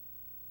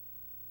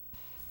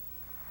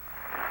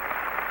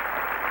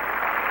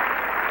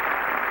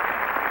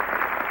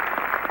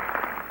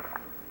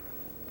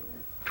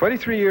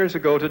23 years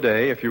ago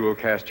today, if you will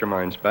cast your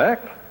minds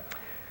back,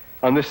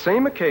 on this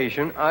same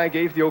occasion, I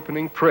gave the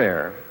opening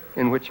prayer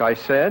in which I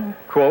said,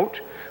 quote,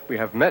 "We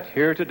have met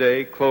here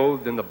today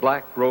clothed in the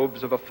black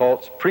robes of a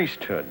false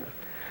priesthood."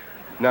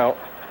 Now,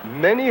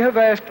 many have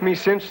asked me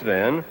since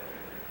then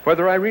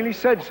whether I really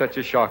said such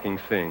a shocking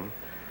thing,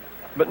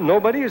 but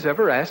nobody has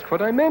ever asked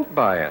what I meant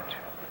by it.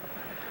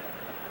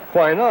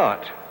 Why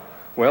not?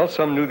 Well,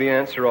 some knew the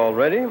answer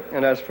already,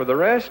 and as for the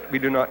rest, we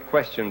do not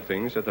question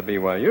things at the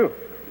BYU.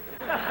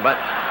 But,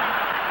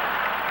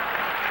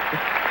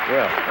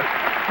 well,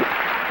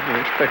 I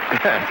didn't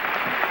expect that.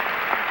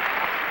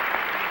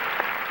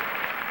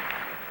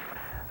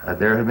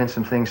 There have been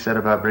some things said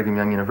about Brigham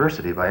Young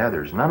University by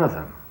others. None of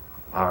them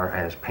are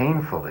as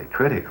painfully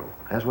critical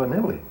as what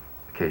Nibley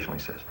occasionally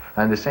says.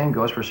 And the same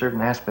goes for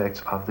certain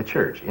aspects of the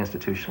church,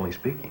 institutionally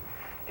speaking.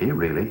 He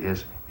really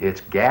is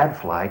its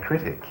gadfly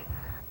critic.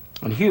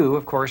 And Hugh,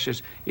 of course,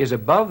 is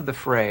above the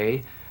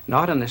fray,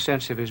 not in the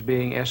sense of his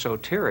being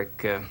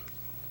esoteric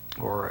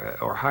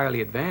or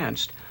highly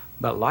advanced,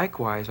 but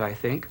likewise, I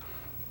think,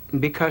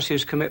 because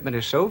his commitment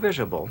is so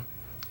visible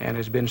and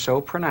has been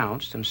so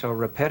pronounced and so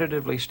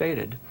repetitively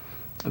stated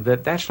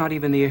that that's not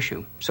even the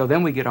issue. So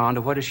then we get on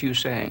to what is Hugh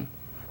saying.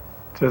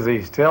 Does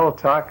he still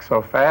talk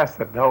so fast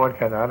that no one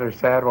can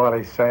understand what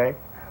he's saying?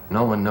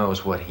 No one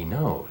knows what he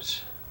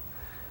knows.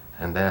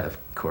 And that, of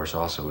course,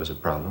 also is a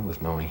problem with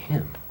knowing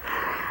him.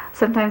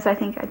 Sometimes I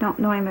think I don't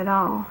know him at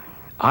all.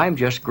 I'm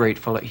just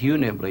grateful that Hugh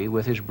Nibley,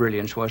 with his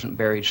brilliance, wasn't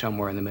buried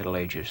somewhere in the Middle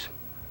Ages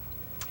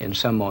in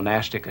some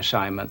monastic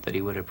assignment that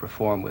he would have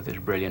performed with his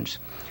brilliance.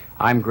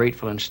 I'm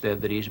grateful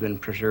instead that he's been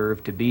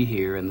preserved to be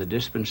here in the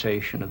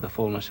dispensation of the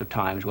fullness of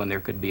times when there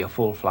could be a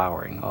full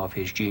flowering of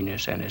his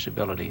genius and his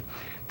ability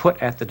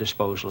put at the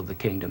disposal of the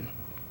kingdom.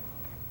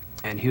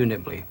 And Hugh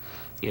Nibley,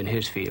 in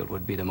his field,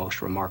 would be the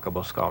most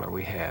remarkable scholar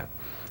we have.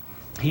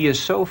 He is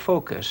so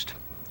focused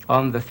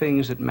on the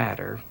things that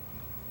matter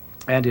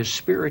and is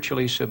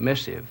spiritually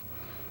submissive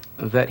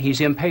that he's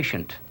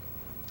impatient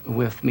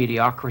with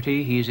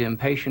mediocrity, he's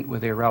impatient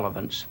with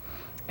irrelevance,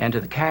 and to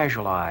the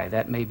casual eye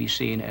that may be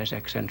seen as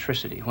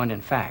eccentricity, when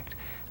in fact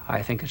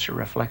I think it's a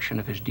reflection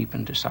of his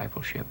deepened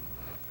discipleship.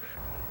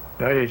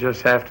 No, you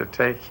just have to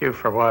take Hugh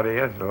for what he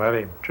is and let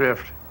him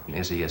drift.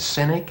 Is he a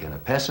cynic and a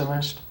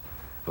pessimist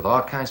with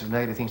all kinds of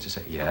negative things to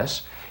say?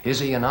 Yes.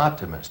 Is he an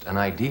optimist, an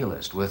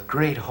idealist with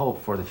great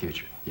hope for the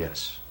future?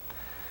 Yes.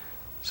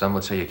 Some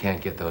would say you can't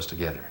get those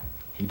together.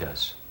 He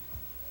does.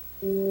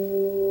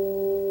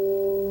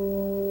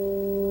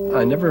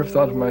 I never have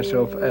thought of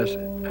myself as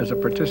a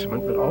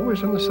participant, but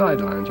always on the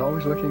sidelines,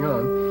 always looking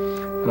on,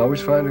 and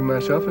always finding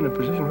myself in a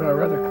position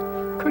where I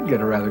could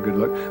get a rather good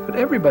look. But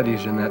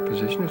everybody's in that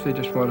position if they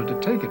just wanted to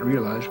take it,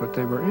 realize what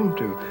they were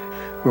into.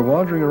 We're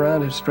wandering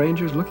around as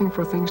strangers looking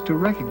for things to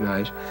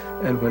recognize,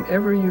 and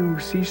whenever you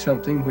see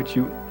something which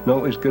you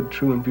know is good,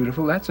 true, and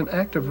beautiful, that's an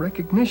act of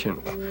recognition.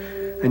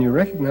 And you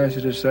recognize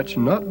it as such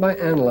not by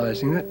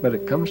analyzing it, but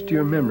it comes to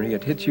your memory.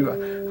 It hits you,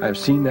 I've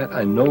seen that,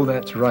 I know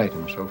that's right,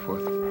 and so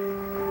forth.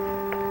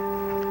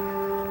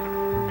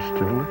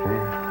 Still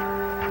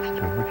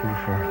looking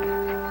for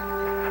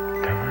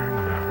darn.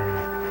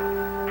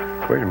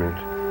 Wait a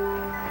minute.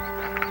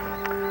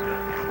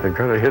 They've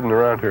got it hidden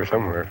around here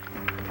somewhere.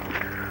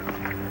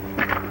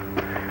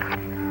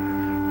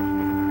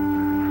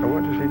 I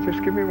want to see,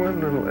 just give me one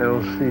little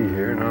LC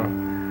here and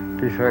I'll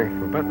be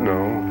thankful. But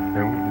no,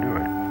 they won't do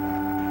it.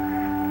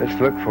 Let's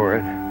look for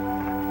it.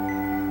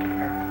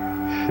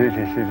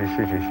 City.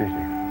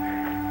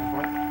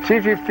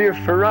 City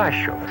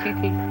Ferracio.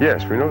 City?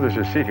 Yes, we know there's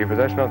a city, but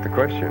that's not the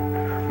question.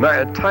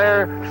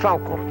 Tire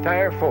Falco.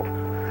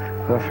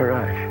 La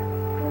Ferrache.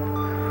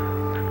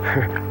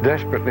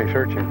 Desperately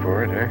searching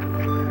for it, eh?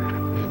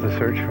 This is the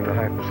search for the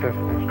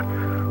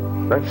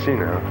hypocephalus. Let's see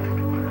now.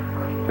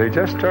 They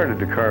just started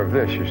to carve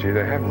this, you see.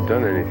 They haven't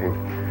done anything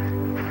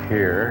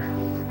here.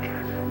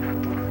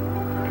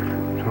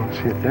 Don't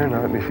see it there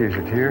now. Let me see, is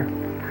it here?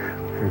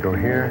 We go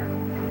here.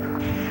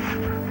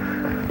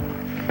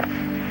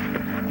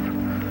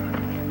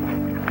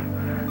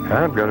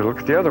 I've got to look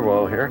at the other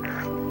wall here.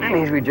 It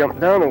means we jump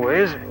down a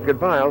ways.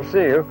 Goodbye, I'll see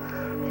you.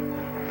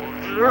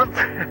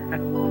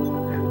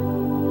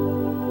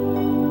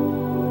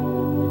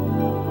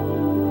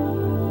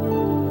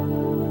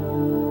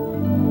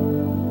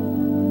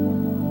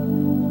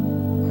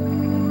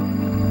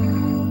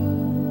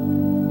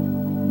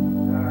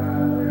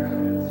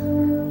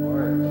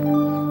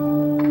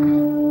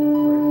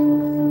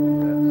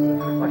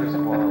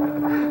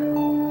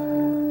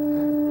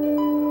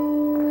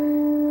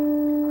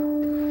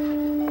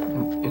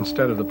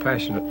 Instead of the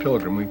passionate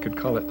pilgrim, we could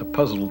call it the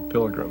puzzled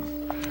pilgrim.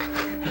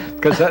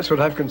 Because that's what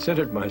I've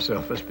considered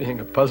myself, as being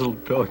a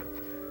puzzled pilgrim.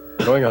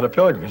 Going on a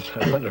pilgrimage.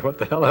 I wonder what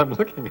the hell I'm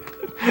looking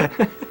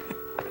at.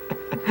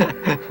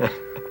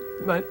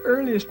 My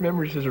earliest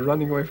memories is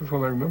running away from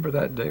home. I remember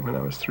that day when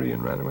I was 3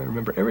 and ran away. I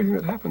remember everything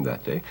that happened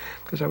that day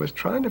because I was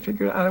trying to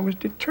figure it out. I was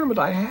determined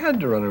I had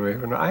to run away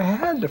from it. I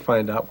had to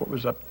find out what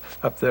was up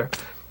there.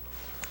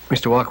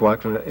 used to walk in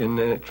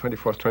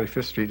 24th,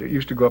 25th Street. It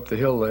used to go up the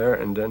hill there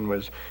and then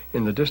was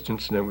in the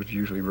distance, and it was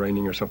usually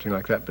raining or something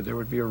like that, but there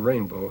would be a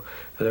rainbow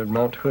at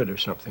Mount Hood or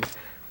something.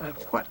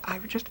 I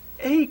would just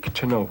ache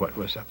to know what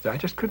was up there. I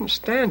just couldn't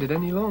stand it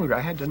any longer. I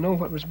had to know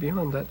what was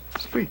beyond that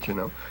street, you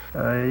know.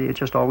 It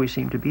just always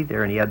seemed to be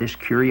there, and he had this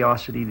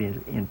curiosity, the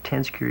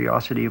intense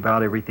curiosity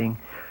about everything,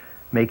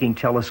 making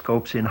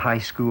telescopes in high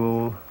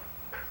school.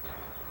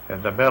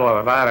 In the middle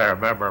of the night, I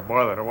remember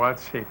more than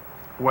once, he'd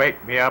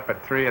wake me up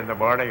at 3 in the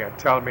morning and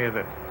tell me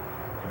that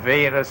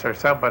Venus or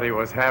somebody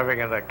was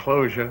having an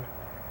occlusion,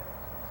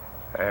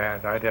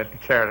 and I didn't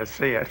care to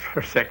see it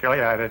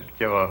particularly. I didn't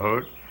give a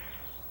hoot.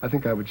 I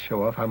think I would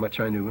show off how much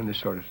I knew in this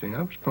sort of thing.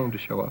 I was prone to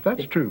show off.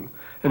 That's true.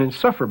 An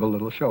insufferable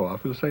little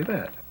show-off, we'll say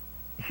that.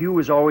 Hugh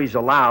was always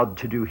allowed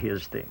to do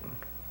his thing.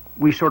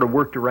 We sort of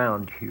worked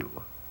around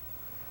Hugh.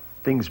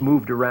 Things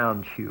moved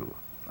around Hugh.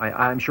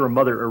 I'm sure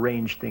Mother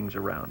arranged things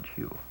around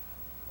Hugh.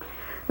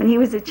 When he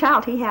was a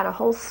child, he had a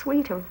whole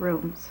suite of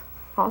rooms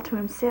all to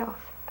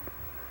himself.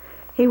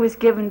 He was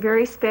given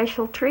very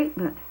special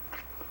treatment,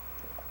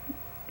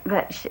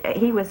 but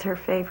he was her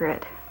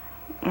favorite,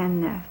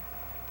 and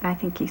I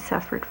think he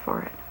suffered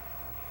for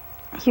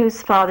it.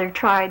 Hugh's father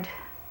tried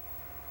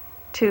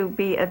to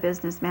be a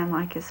businessman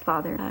like his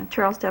father,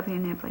 Charles W.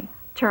 Nibley.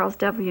 Charles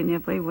W.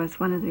 Nibley was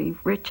one of the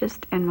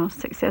richest and most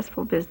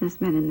successful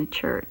businessmen in the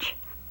church.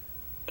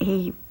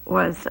 He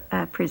was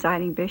a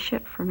presiding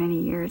bishop for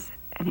many years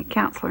and a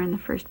counselor in the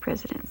First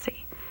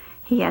Presidency.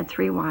 He had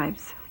 3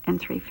 wives and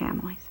 3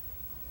 families.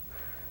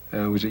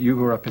 Was it you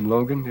who were up in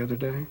Logan the other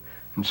day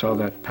and saw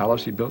that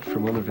palace he built for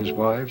one of his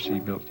wives? He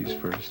built these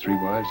for his 3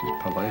 wives,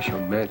 these palatial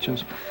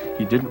mansions.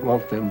 He didn't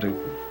want them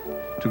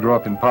to grow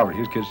up in poverty,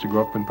 his kids to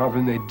grow up in poverty,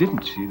 and they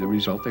didn't see the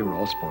result. They were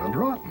all spoiled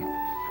rotten,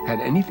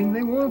 had anything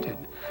they wanted.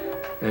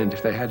 And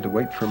if they had to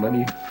wait for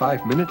money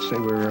 5 minutes, they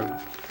were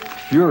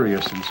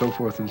furious and so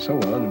forth and so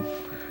on.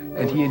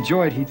 And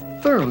he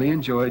thoroughly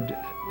enjoyed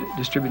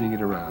distributing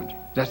it around.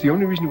 That's the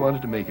only reason he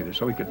wanted to make it, is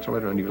so he could throw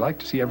it around. He liked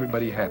to see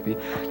everybody happy.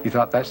 He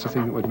thought that's the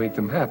thing that would make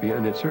them happy,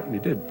 and it certainly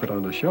did put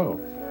on a show.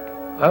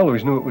 I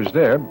always knew it was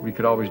there. We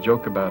could always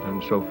joke about it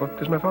and so forth,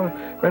 because my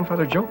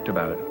grandfather joked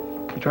about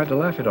it. He tried to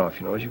laugh it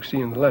off, you know, as you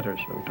see in the letters.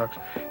 You know,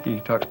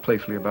 he talks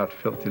playfully about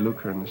filthy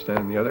lucre and this, that,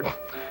 and the other,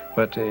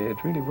 but it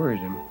really worried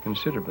him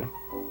considerably.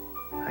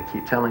 I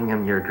keep telling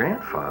him, your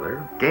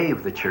grandfather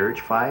gave the church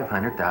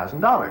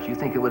 $500,000. You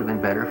think it would have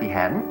been better if he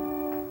hadn't?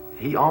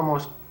 He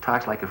almost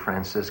talks like a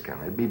Franciscan.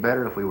 It'd be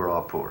better if we were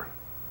all poor.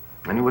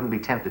 And he wouldn't be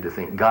tempted to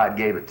think God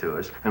gave it to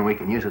us and we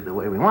can use it the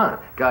way we want it.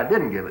 God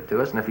didn't give it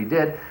to us, and if he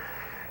did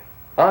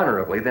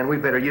honorably, then we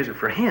better use it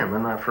for him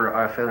and not for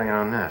our filling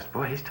our own nest.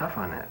 Boy, he's tough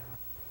on that.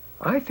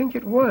 I think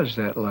it was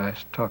that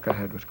last talk I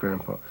had with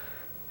Grandpa.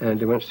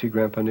 And I went to see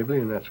Grandpa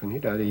Nibley, and that's when he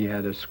died. He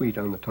had a suite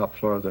on the top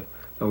floor of the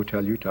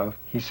Hotel Utah.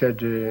 He said,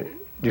 do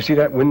you see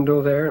that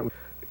window there?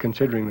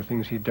 Considering the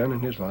things he'd done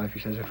in his life, he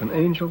says, if an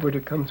angel were to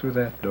come through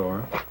that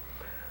door,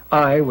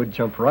 I would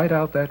jump right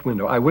out that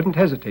window. I wouldn't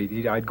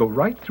hesitate. I'd go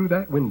right through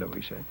that window,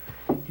 he said.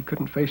 He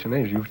couldn't face an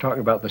angel. You were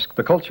talking about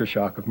the culture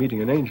shock of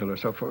meeting an angel or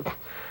so forth.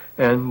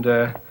 And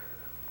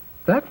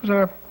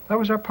that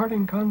was our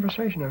parting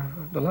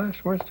conversation, the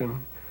last words to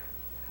him.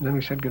 And then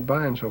we said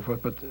goodbye and so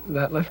forth, but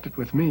that left it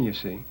with me, you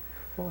see.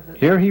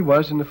 Here he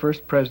was in the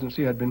First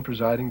Presidency, had been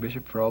presiding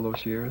bishop for all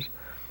those years,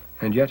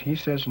 and yet he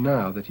says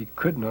now that he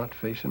could not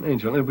face an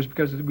angel. And it was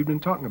because we've been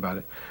talking about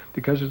it,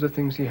 because of the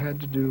things he had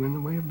to do in the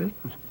way of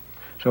business.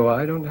 So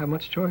I don't have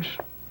much choice.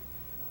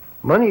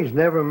 Money's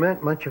never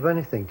meant much of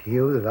anything to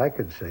you that I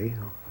could see.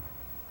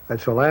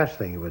 That's the last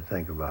thing you would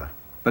think about.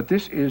 But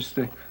this is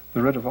the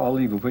root of all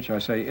evil, which I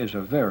say is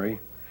a very...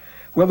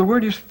 Well, the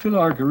word is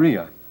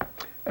philargyria.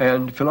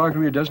 And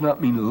philargyria does not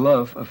mean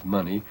love of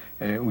money.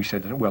 We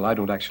said, well, I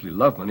don't actually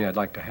love money. I'd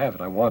like to have it.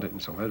 I want it, and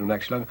so I don't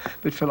actually love it.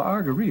 But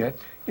philargyria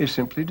is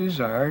simply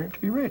desire to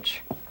be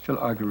rich.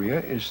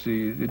 Philargyria is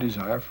the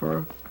desire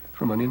for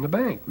money in the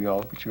bank,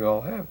 which we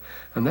all have.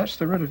 And that's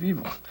the root of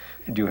evil.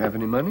 Do you have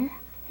any money?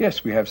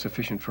 Yes, we have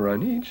sufficient for our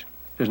needs.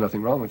 There's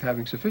nothing wrong with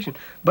having sufficient.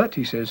 But,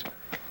 he says,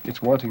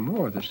 it's wanting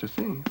more that's the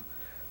thing.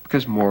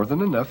 Because more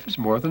than enough is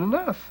more than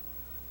enough.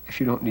 If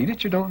you don't need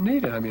it, you don't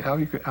need it. I mean,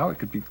 how it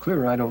could be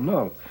clearer, I don't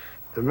know.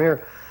 The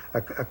mere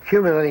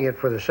accumulating it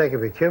for the sake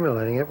of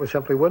accumulating it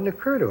simply wouldn't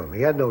occur to him.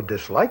 He had no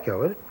dislike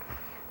of it.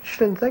 He just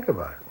didn't think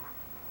about it.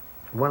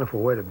 It's a wonderful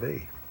way to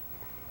be,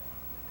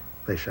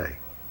 they say.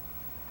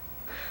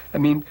 I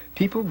mean,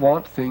 people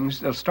want things.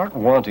 They'll start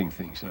wanting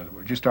things, in other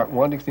words. You start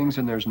wanting things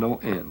and there's no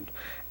end.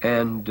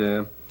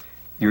 And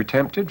you're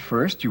tempted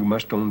first. You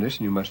must own this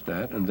and you must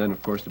that. And then,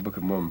 of course, the Book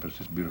of Mormon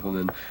is beautiful.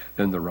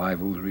 Then the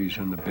rivalries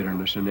and the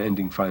bitterness and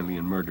ending finally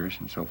in murders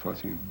and so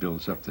forth. It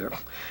builds up there.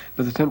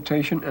 But the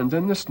temptation and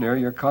then the snare,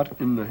 you're caught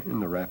in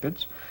the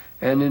rapids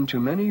and into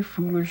many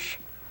foolish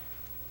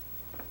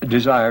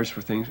desires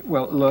for things.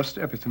 Well, lust,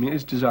 epithemy,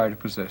 is desire to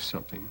possess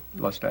something.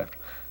 Lust after.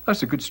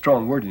 That's a good,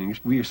 strong word in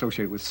English. We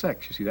associate it with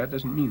sex. You see, that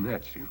doesn't mean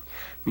that. It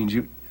means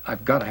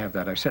I've got to have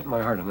that. I've set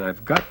my heart on that.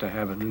 I've got to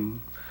have a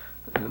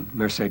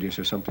Mercedes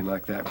or something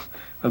like that.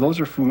 Now, those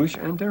are foolish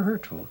and they're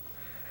hurtful.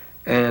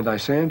 And I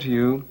say unto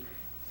you,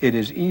 it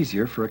is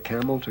easier for a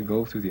camel to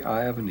go through the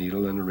eye of a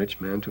needle than a rich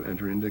man to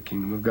enter into the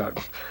kingdom of God.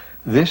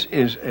 This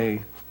is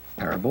a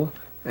parable,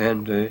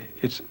 and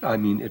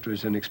it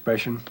was an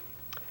expression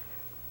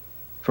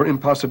for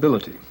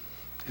impossibility.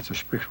 It's a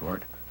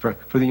sprichwort.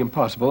 For the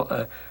impossible,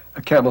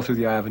 a camel through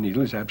the eye of a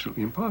needle is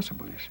absolutely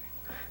impossible, you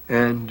see.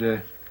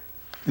 And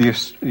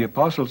the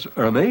apostles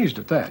are amazed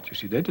at that, you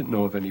see. They didn't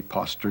know of any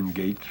postern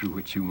gate through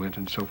which you went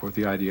and so forth.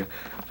 The idea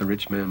the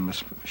rich man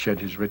must shed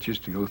his riches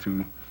to go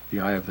through the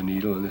eye of the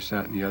needle and this,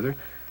 that, and the other.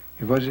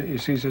 He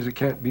says it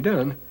can't be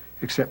done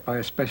except by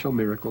a special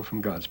miracle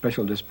from God,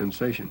 special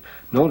dispensation.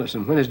 Notice,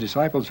 and when his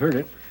disciples heard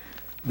it,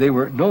 they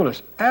were,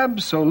 notice,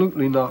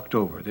 absolutely knocked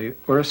over. They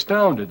were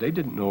astounded. They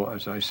didn't know,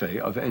 as I say,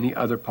 of any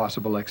other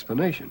possible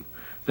explanation.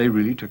 They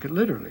really took it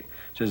literally.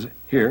 It says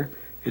here,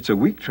 it's a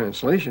weak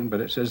translation, but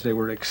it says they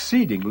were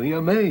exceedingly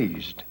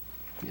amazed.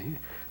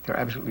 They're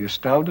absolutely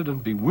astounded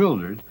and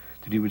bewildered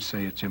that he would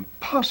say it's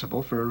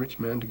impossible for a rich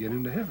man to get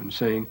into heaven,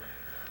 saying,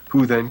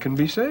 who then can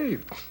be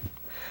saved?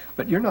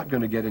 But you're not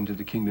going to get into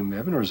the kingdom of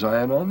heaven or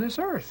Zion on this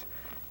earth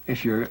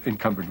if you're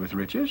encumbered with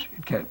riches.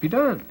 It can't be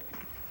done.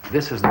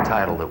 This is the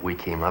title that we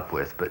came up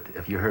with, but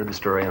have you heard the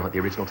story on what the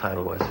original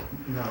title was?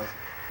 No.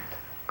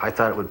 I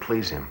thought it would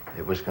please him.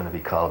 It was going to be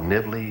called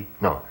The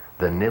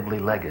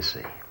Nibley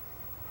Legacy.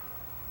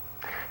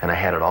 And I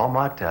had it all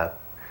mocked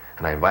up,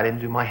 and I invited him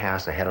to my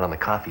house, and I had it on the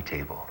coffee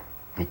table.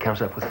 He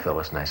comes up with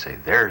Phyllis, and I say,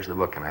 there's the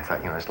book. And I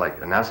thought, it's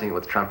like announcing it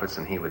with trumpets,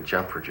 and he would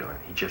jump for joy.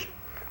 He just,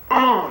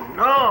 oh,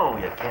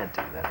 no, you can't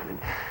do that.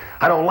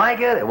 I don't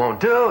like it. It won't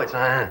do. It's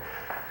not.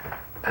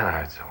 And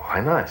I said, why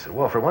not? I said,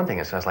 well, for one thing,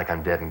 it sounds like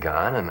I'm dead and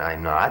gone, and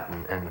I'm not.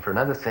 And for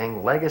another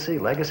thing, legacy,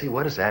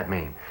 what does that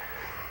mean?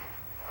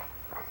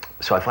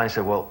 So I finally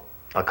said, well,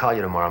 I'll call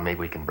you tomorrow. Maybe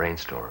we can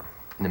brainstorm.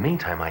 In the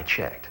meantime, I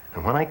checked.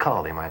 And when I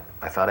called him, I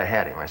thought I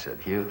had him. I said,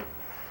 Hugh,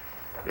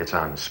 it's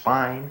on the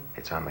spine,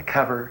 it's on the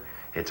cover,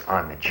 it's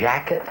on the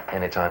jacket,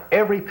 and it's on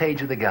every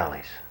page of the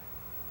galleys.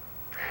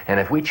 And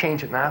if we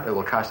change it now, it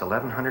will cost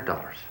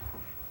 $1,100.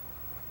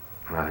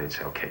 And I'd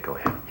say, okay, go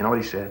ahead. You know what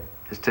he said?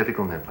 It's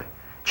typical Nibley.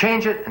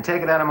 Change it and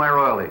take it out of my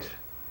royalties.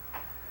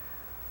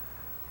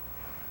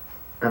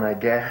 And I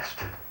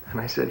gasped, and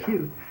I said,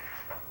 Hugh,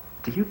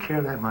 do you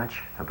care that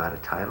much about a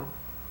title?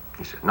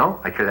 He said,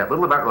 no, I care that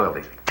little about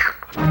royalties.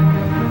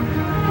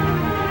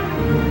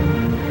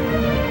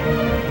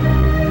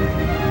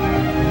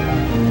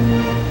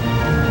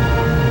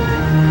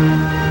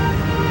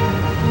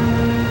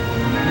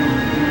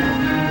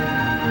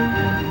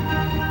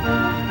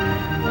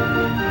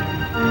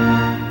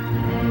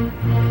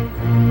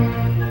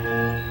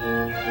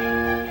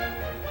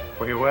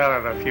 We went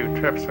on a few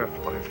trips with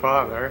my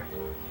father,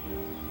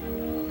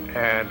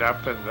 and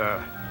up in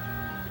the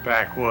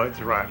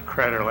backwoods around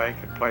Crater Lake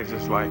and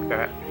places like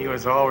that. He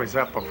was always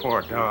up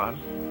before dawn.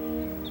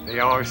 He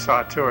always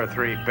saw 2 or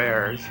 3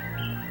 bears.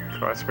 Of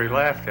course, we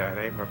laughed at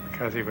him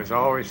because he was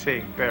always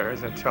seeing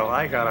bears until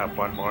I got up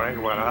one morning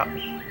and went out.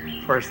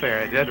 First thing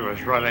I did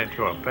was run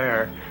into a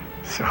bear.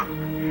 So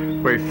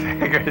we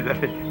figured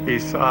that he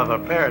saw the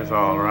bears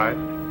all right.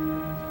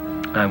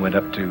 I went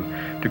up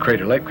to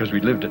Crater Lake because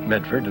we lived at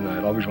Medford, and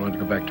I'd always wanted to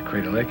go back to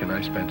Crater Lake, and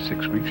I spent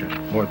 6 weeks or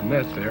more than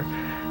that there.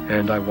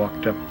 And I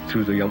walked up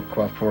through the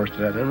Umpqua Forest to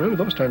that. And remember,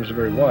 those times were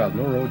very wild,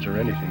 no roads or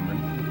anything,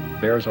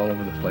 and bears all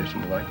over the place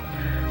and the like.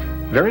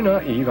 Very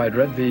naive. I'd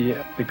read the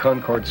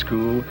Concord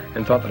School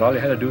and thought that all you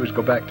had to do was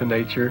go back to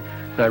nature.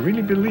 And I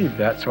really believed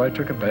that, so I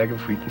took a bag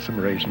of wheat and some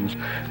raisins,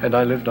 and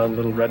I lived on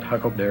little red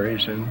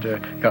huckleberries and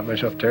got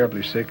myself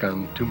terribly sick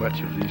on too much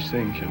of these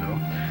things, you know.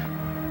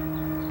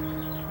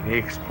 He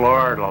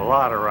explored a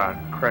lot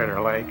around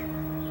Crater Lake.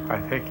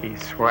 I think he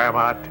swam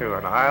out to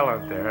an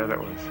island there that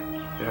was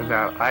in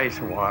that ice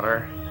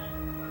water.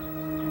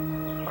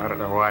 I don't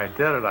know why he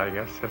did it, I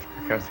guess just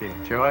because he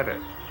enjoyed it.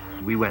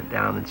 We went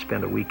down and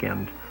spent a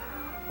weekend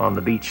on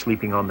the beach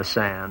sleeping on the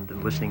sand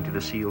and listening to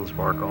the seals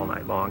bark all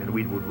night long, and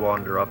we would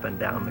wander up and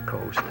down the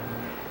coast.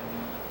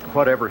 And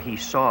whatever he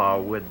saw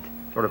would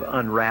sort of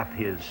unwrap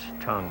his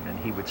tongue, and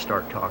he would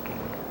start talking.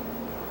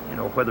 You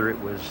know, whether it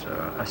was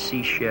a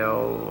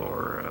seashell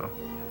or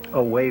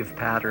a wave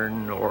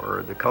pattern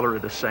or the color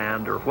of the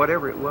sand or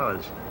whatever it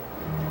was.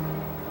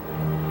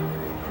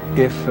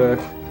 If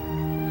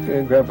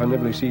Grandpa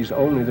Nibley sees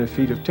only the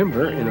feet of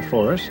timber in a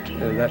forest,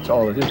 that's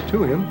all it is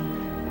to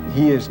him,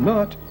 he is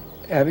not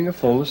having a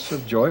fullness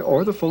of joy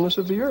or the fullness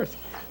of the earth.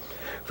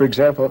 For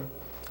example,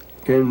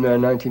 in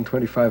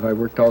 1925, I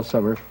worked all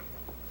summer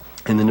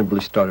in the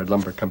Nibley Stoddard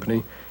Lumber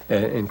Company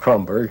in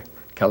Kronberg,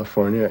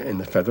 California, in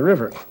the Feather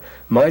River.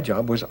 My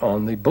job was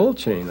on the bull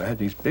chain. I had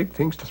these big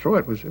things to throw.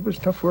 It was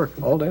tough work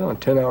all day long,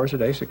 10 hours a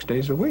day, 6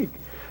 days a week.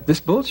 This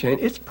bull chain,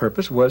 its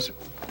purpose was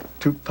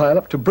to pile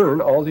up, to burn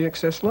all the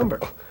excess lumber.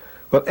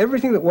 Well,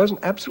 everything that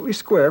wasn't absolutely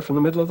square from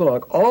the middle of the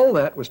log, all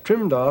that was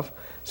trimmed off,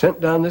 sent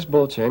down this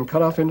bull chain,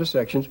 cut off into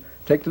sections,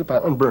 take to the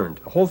pile and burned.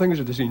 The whole thing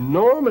is this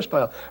enormous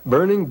pile,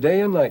 burning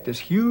day and night, this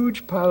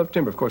huge pile of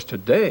timber. Of course,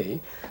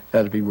 today,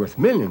 that'd be worth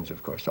millions,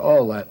 of course,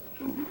 all that,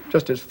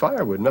 just as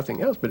firewood,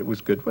 nothing else, but it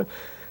was good wood.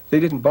 They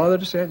didn't bother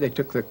to say it. They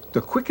took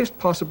the quickest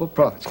possible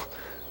profits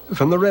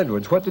from the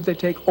redwoods. What did they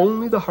take?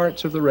 Only the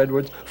hearts of the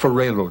redwoods for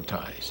railroad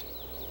ties.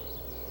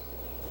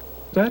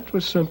 That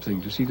was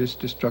something, to see this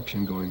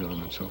destruction going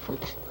on and so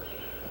forth.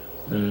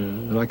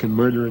 That I can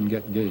murder and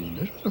get gain.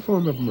 This was a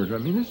form of murder. I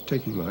mean, it's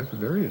taking life of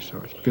various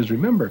sorts. Because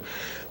remember,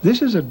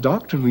 this is a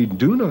doctrine we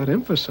do not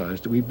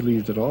emphasize, that we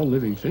believe that all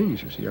living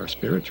things, you see, are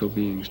spiritual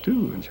beings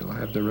too, and shall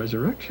have the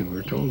resurrection.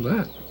 We're told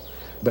that.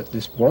 But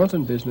this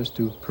wanton business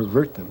to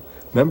pervert them.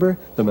 Remember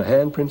the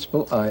Mahan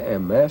principle, I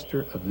am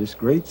master of this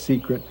great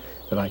secret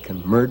that I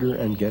can murder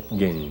and get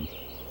gain.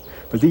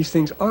 But these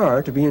things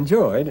are to be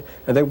enjoyed,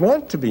 and they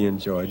want to be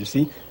enjoyed, you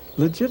see,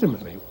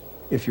 legitimately.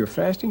 If you're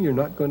fasting, you're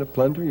not going to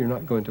plunder, you're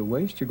not going to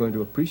waste, you're going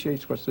to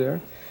appreciate what's there.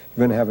 You're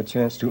going to have a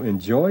chance to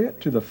enjoy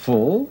it to the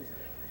full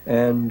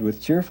and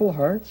with cheerful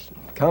hearts,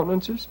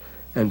 countenances,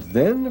 and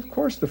then, of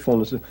course, the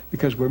fullness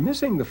because we're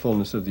missing the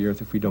fullness of the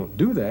earth if we don't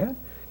do that.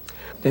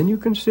 Then you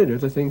consider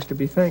the things to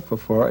be thankful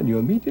for, and you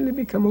immediately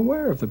become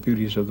aware of the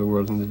beauties of the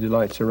world and the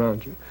delights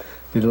around you,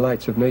 the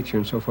delights of nature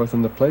and so forth,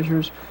 and the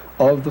pleasures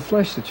of the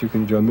flesh that you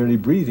can enjoy, merely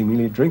breathing,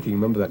 merely drinking.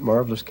 Remember that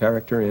marvelous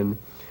character in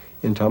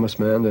Thomas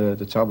Mann,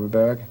 the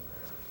Zauberberg?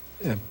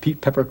 Pete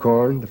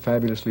Peppercorn, the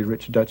fabulously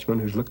rich Dutchman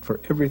who's looked for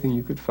everything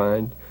you could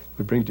find,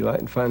 would bring delight,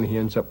 and finally he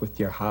ends up with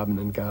Der Haben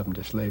und Gaben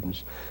des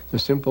Lebens, the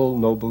simple,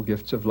 noble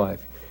gifts of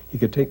life. He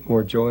could take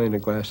more joy in a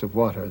glass of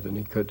water than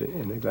he could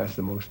in a glass of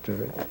the most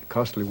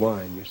costly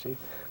wine, you see.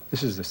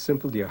 This is the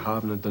simple Der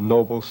Haben, the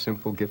noble,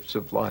 simple gifts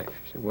of life.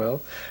 You say,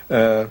 well,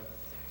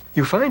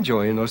 you find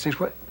joy in those things,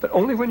 but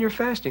only when you're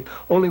fasting,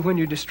 only when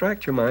you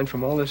distract your mind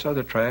from all this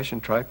other trash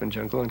and tripe and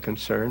jungle and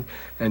concern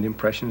and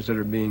impressions that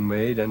are being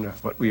made and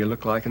what we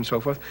look like and so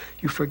forth.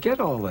 You forget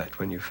all that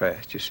when you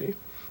fast, you see.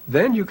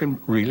 Then you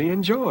can really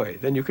enjoy.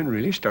 Then you can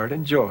really start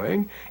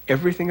enjoying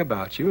everything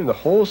about you and the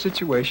whole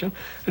situation,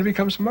 and it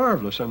becomes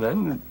marvelous. And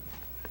then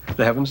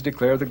the heavens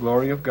declare the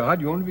glory of God.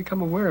 You only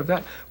become aware of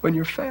that when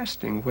you're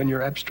fasting, when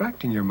you're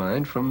abstracting your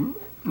mind from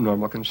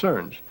normal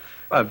concerns.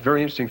 A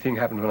very interesting thing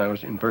happened when I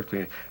was in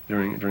Berkeley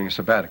during a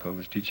sabbatical. I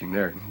was teaching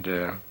there,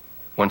 and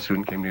one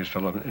student came to his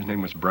fellow. His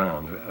name was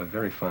Brown, a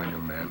very fine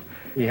young man.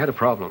 He had a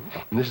problem,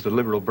 and this is the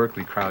liberal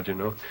Berkeley crowd, you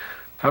know.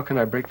 How can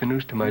I break the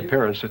news to my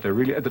parents that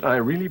I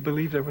really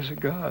believe there was a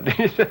God?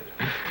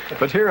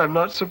 But here I'm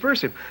not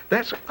subversive.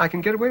 I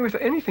can get away with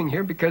anything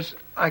here because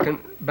I can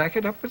back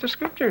it up with the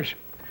scriptures.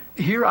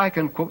 Here I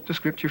can quote the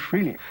scripture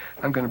freely.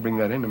 I'm going to bring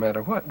that in no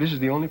matter what. This is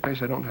the only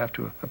place I don't have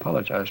to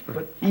apologize for.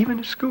 But even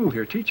at school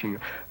here teaching,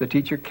 the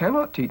teacher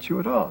cannot teach you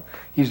at all.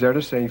 He's there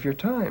to save your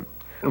time.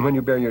 And when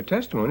you bear your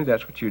testimony,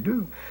 that's what you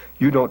do.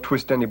 You don't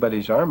twist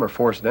anybody's arm or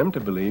force them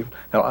to believe.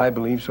 Now, I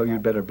believe, so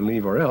you'd better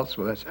believe or else.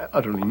 Well, that's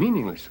utterly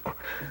meaningless.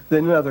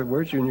 Then, in other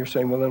words, you're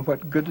saying, well, then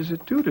what good does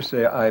it do to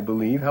say, I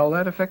believe? How will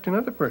that affect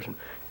another person?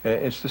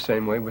 It's the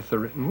same way with the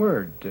written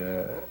word.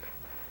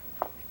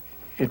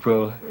 It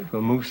will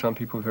move some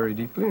people very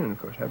deeply and, of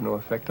course, have no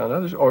effect on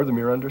others, or the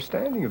mere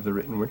understanding of the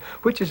written word,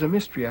 which is a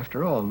mystery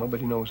after all.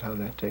 Nobody knows how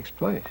that takes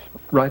place.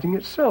 Writing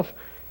itself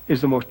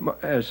is the most,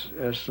 as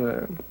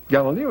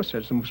Galileo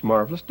says, the most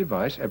marvelous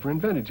device ever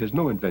invented. There's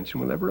no invention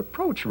will ever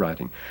approach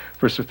writing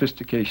for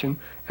sophistication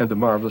and the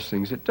marvelous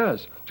things it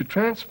does. To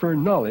transfer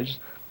knowledge,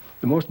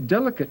 the most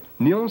delicate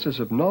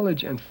nuances of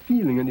knowledge and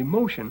feeling and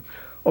emotion,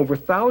 over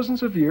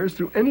thousands of years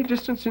through any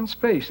distance in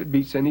space. It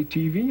beats any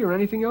TV or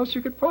anything else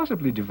you could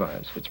possibly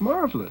devise. It's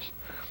marvelous.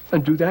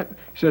 And do that,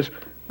 he says,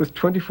 with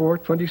 24,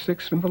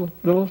 26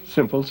 little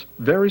simples,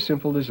 very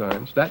simple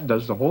designs. That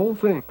does the whole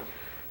thing.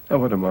 Now,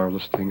 what a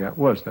marvelous thing that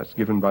was. That's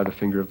given by the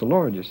finger of the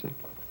Lord, you see.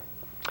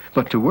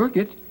 But to work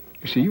it,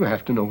 you see, you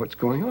have to know what's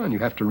going on. You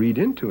have to read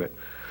into it.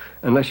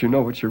 Unless you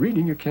know what you're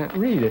reading, you can't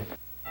read it.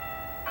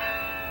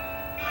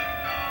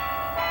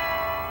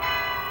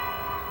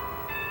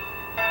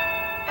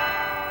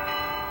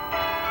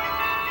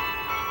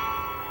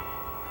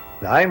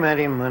 I met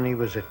him when he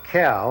was at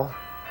Cal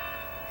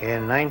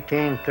in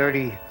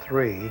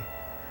 1933.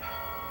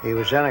 He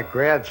was then a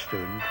grad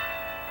student.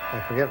 I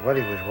forget what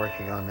he was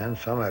working on then,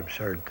 some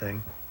absurd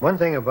thing. One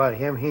thing about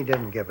him, he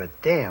didn't give a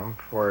damn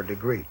for a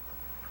degree.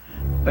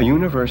 A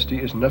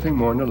university is nothing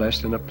more nor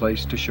less than a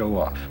place to show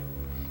off.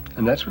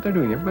 And that's what they're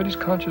doing. Everybody's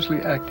consciously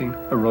acting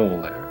a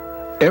role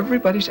there.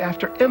 Everybody's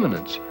after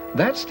eminence.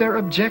 That's their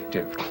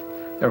objective.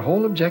 Their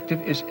whole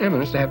objective is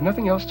eminence. They have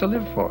nothing else to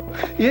live for.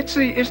 It's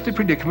the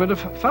predicament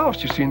of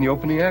Faust. You see in the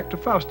opening act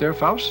of Faust there,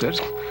 Faust says,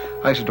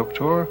 Eis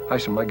Doktor,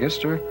 Eis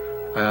Magister.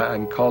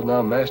 I'm called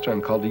now master,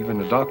 I'm called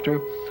even a doctor,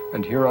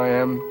 and here I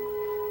am.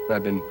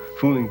 I've been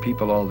fooling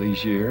people all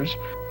these years.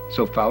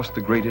 So Faust,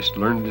 the greatest,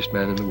 learnedest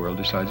man in the world,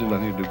 decides there's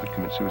nothing to do but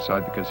commit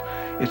suicide because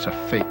it's a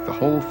fake. The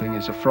whole thing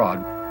is a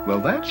fraud. Well,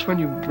 that's when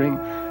you bring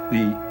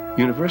the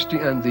university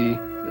and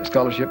the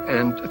scholarship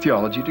and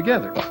theology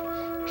together.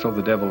 So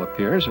the devil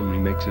appears and he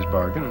makes his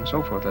bargain and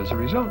so forth as a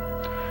result.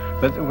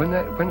 But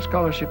when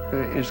scholarship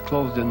is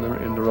clothed in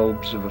the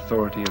robes of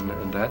authority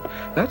and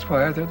that's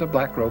why they're the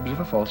black robes of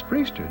a false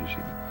priesthood, you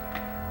see.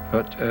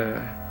 But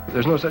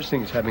there's no such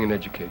thing as having an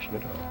education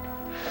at all.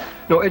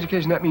 No,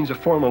 education, that means a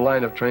formal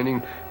line of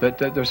training, that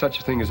there's such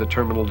a thing as a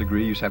terminal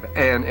degree. You have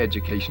an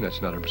education.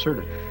 That's not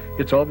absurd.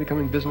 It's all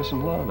becoming business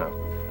and law now.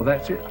 Well,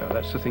 that's it now.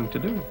 That's the thing to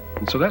do.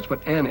 And so that's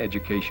what an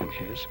education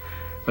is.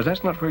 But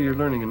that's not where your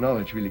learning and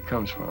knowledge really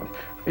comes from.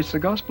 It's the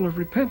gospel of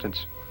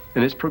repentance,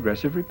 and it's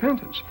progressive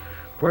repentance.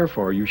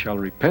 Wherefore you shall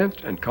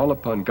repent and call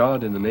upon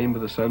God in the name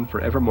of the Son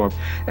forevermore.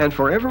 And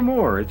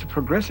forevermore, it's a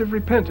progressive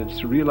repentance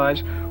to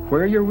realize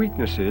where your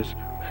weakness is.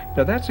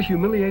 Now that's a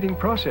humiliating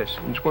process,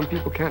 and it's one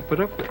people can't put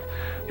up with.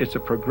 It's a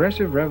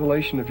progressive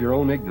revelation of your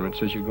own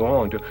ignorance as you go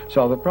on to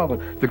solve the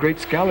problem. The great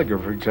Scaliger,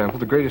 for example,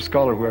 the greatest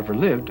scholar who ever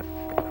lived,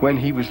 when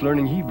he was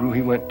learning Hebrew,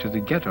 he went to the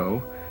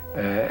ghetto,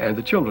 and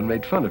the children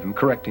made fun of him,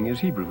 correcting his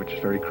Hebrew, which is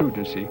very crude,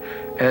 you see.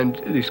 And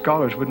the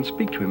scholars wouldn't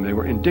speak to him. They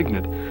were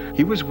indignant.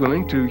 He was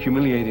willing to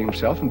humiliate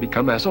himself and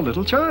become as a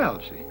little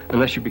child, see.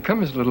 Unless you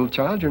become as a little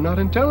child, you're not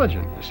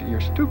intelligent, you see.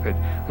 You're stupid.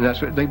 And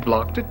that's what they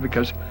blocked it,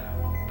 because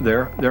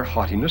their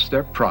haughtiness,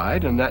 their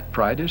pride, and that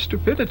pride is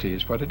stupidity,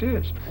 is what it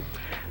is.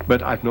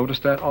 But I've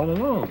noticed that all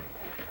along.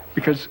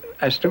 Because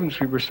as students,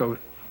 we were so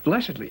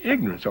blessedly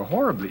ignorant, so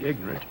horribly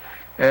ignorant.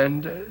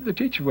 And the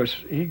teacher was,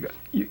 you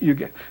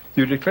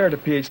declared a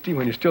PhD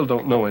when you still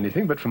don't know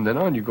anything, but from then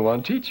on you go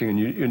on teaching and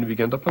you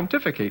begin to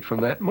pontificate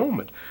from that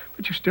moment.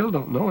 But you still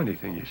don't know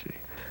anything, you see.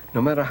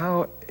 No matter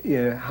how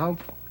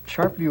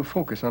sharply you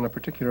focus on a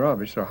particular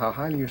object or how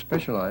highly you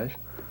specialize,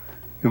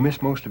 you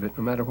miss most of it,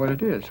 no matter what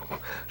it is.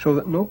 So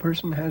that no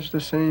person has the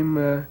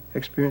same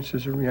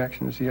experiences or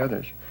reaction as the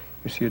others.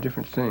 You see a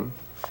different thing.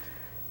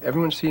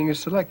 Everyone's seeing is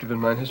selective, and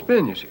mine has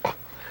been, you see.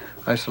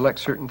 I select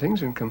certain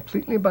things and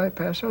completely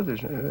bypass others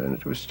to an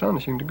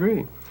astonishing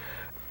degree.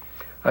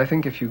 I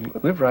think if you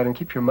live right and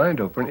keep your mind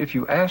open, if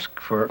you ask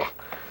for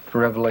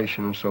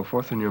revelation and so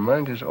forth, and your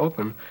mind is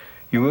open,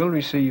 you will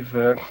receive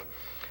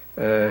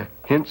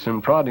hints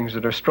and proddings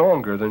that are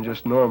stronger than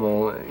just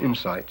normal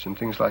insights and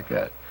things like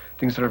that.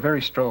 Things that are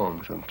very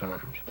strong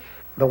sometimes.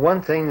 The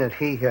one thing that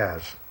he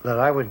has that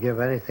I would give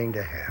anything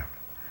to have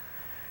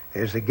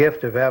is the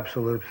gift of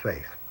absolute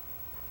faith.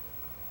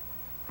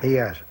 He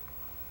has it.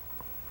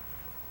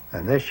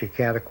 And this you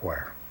can't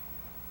acquire.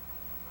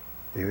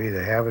 You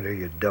either have it or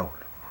you don't.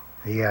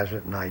 He has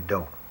it and I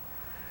don't.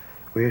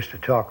 We used to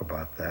talk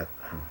about that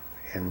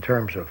in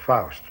terms of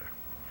Faust.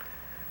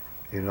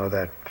 You know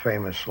that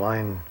famous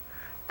line,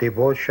 Die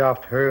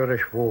Botschaft höre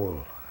ich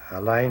wohl,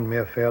 allein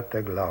mir fehlt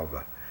der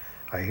Glaube.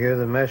 I hear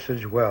the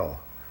message well,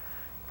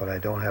 but I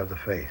don't have the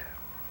faith.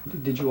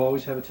 Did you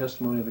always have a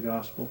testimony of the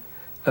gospel?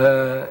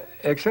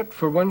 Except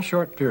for one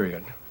short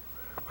period,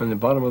 when the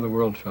bottom of the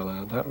world fell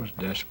out. That was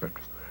desperate.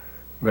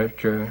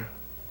 But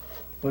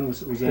when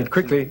was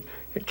that?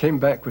 It came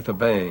back with a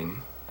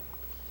bang.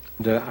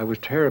 And, I was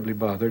terribly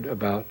bothered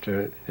about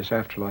this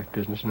afterlife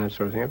business and that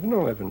sort of thing. I have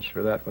no evidence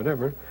for that,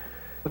 whatever.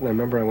 And I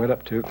remember I went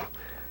up to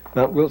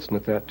Mount Wilson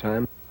at that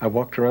time. I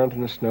walked around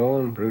in the snow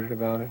and brooded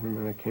about it, and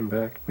when I came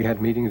back, we had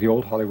a meeting at the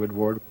old Hollywood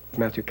ward.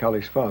 Matthew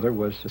Cowley's father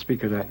was the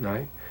speaker that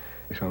night.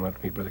 So I went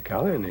to meet Brother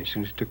Cowley, and as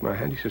soon as he took my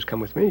hand, he says, "Come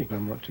with me. I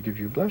want to give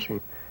you a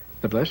blessing."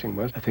 The blessing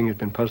was a thing that had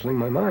been puzzling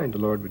my mind. The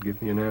Lord would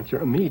give me an answer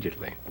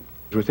immediately.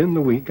 Within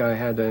the week, I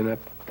had an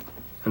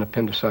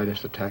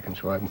appendicitis attack, and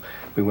so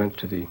we went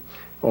to the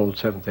old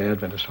Seventh-day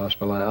Adventist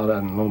hospital out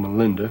in Loma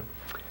Linda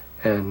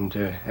and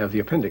have the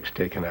appendix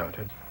taken out.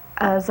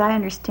 As I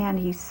understand,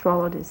 he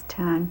swallowed his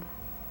tongue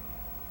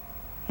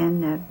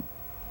and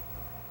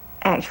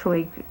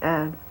actually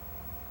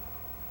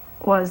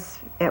was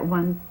at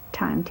one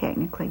time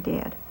technically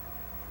dead.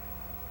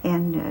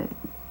 And of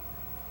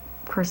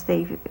course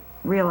they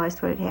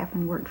realized what had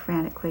happened, worked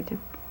frantically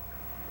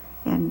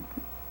and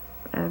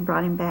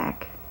brought him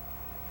back.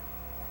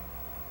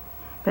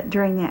 But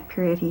during that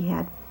period he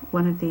had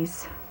one of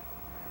these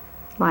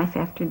life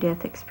after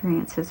death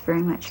experiences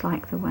very much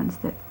like the ones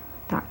that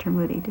Dr.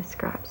 Moody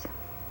describes.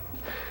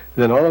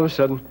 Then all of a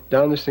sudden,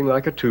 down this thing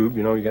like a tube,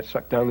 you get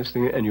sucked down this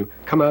thing, and you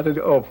come out and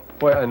oh,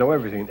 boy, I know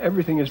everything. And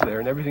everything is there,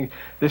 and everything,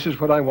 this is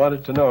what I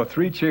wanted to know,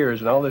 3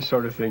 cheers and all this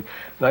sort of thing.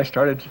 And I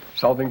started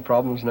solving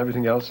problems and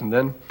everything else, and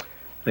then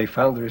they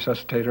found the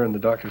resuscitator, and the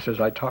doctor says,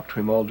 I talked to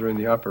him all during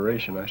the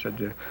operation. I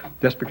said,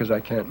 just because I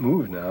can't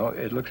move now,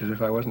 it looks as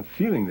if I wasn't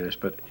feeling this,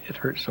 but it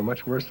hurts so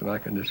much worse than I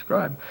can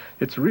describe.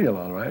 It's real,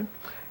 all right.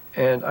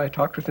 And I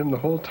talked with him the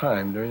whole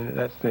time during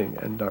that thing,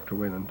 and Dr.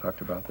 Whalen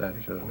talked about that.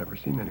 He said, I've never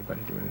seen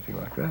anybody do anything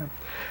like that.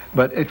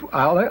 But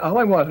all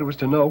I wanted was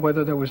to know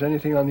whether there was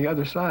anything on the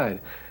other side.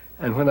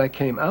 And when I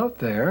came out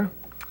there,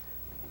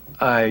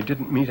 I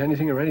didn't meet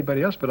anything or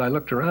anybody else, but I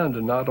looked around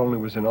and not only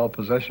was in all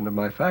possession of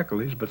my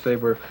faculties, but they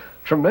were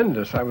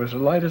tremendous. I was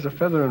light as a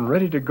feather and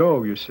ready to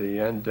go, you see.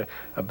 And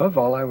above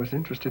all, I was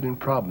interested in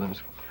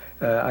problems.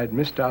 I'd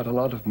missed out a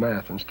lot of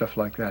math and stuff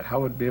like that. How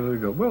would I be able to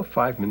go? Well,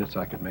 5 minutes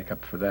I could make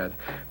up for that.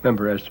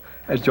 Remember,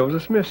 as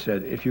Joseph Smith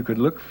said, if you could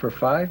look for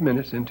 5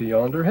 minutes into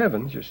yonder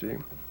heavens, you see,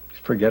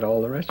 forget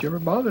all the rest you ever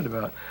bothered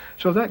about.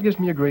 So that gives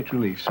me a great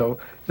relief. So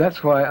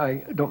that's why I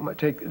don't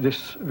take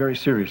this very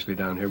seriously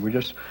down here. We're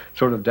just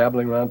sort of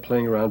dabbling around,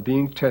 playing around,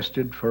 being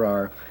tested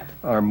for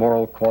our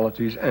moral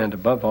qualities, and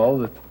above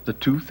all, the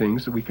two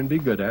things that we can be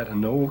good at,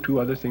 and no two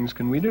other things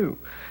can we do.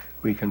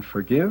 We can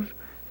forgive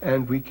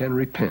and we can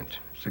repent.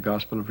 It's the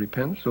gospel of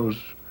repentance.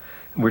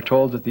 We're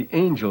told that the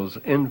angels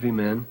envy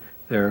men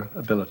their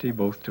ability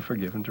both to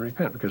forgive and to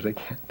repent, because they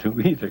can't do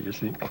either, you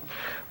see.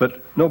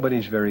 But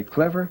nobody's very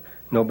clever,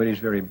 nobody's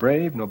very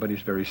brave,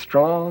 nobody's very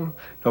strong,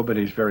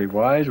 nobody's very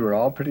wise. We're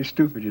all pretty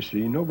stupid, you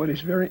see.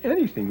 Nobody's very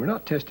anything. We're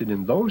not tested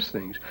in those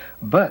things.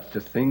 But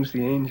the things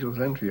the angels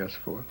envy us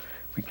for,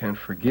 we can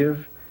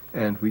forgive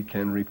and we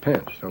can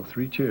repent. So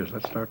 3 cheers.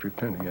 Let's start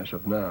repenting as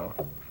of now.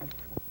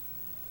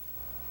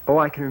 Oh,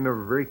 I can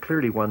remember very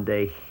clearly one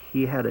day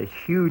he had a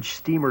huge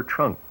steamer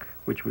trunk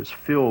which was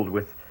filled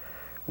with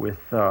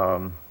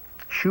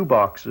shoe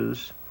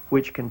boxes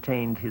which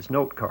contained his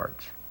note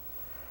cards.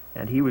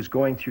 And he was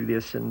going through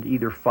this and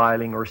either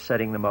filing or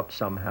setting them up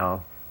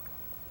somehow.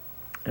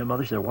 And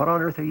Mother said, "What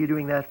on earth are you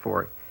doing that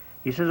for?"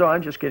 He says, "Oh,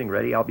 I'm just getting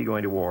ready. I'll be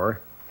going to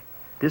war."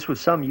 This was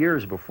some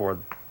years before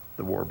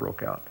the war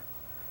broke out.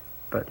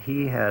 But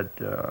he had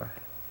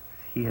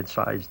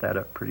sized that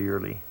up pretty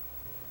early.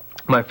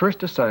 My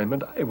first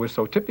assignment, it was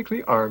so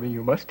typically Army,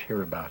 you must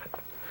hear about it.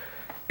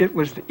 It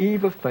was the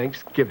eve of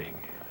Thanksgiving.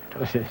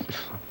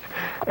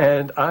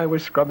 And I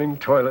was scrubbing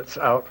toilets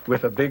out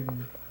with a big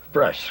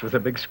brush, with a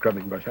big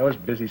scrubbing brush. I was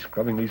busy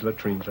scrubbing these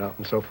latrines out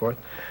and so forth.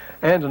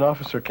 And an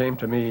officer came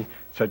to me,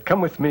 said,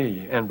 "Come with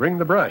me and bring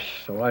the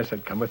brush." So I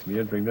said, "Come with me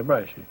and bring the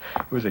brush."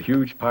 It was a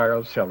huge pile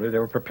of celery. They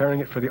were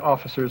preparing it for the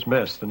officers'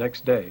 mess the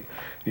next day.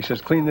 He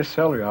says, "Clean this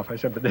celery off." I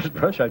said, "But this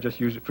brush, I just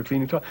use it for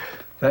cleaning toilets."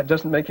 "That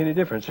doesn't make any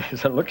difference." He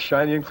said, "Looks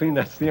shiny and clean.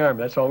 That's the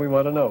Army. That's all we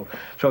want to know."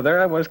 So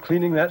there I was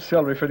cleaning that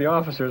celery for the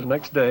officers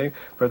next day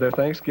for their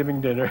Thanksgiving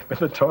dinner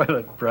with a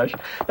toilet brush.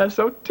 That's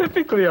so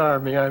typically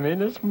Army. I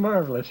mean, it's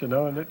marvelous, you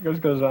know, and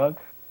it goes on.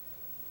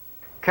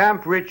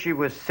 Camp Ritchie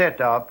was set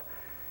up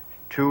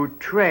to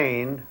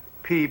train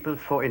people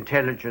for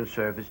intelligence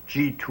service,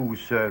 G2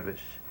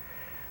 service.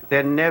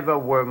 There never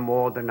were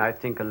more than, I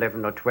think,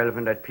 11 or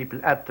 1,200 people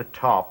at the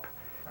top.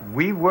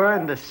 We were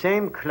in the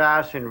same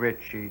class in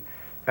Ritchie,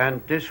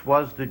 and this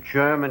was the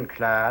German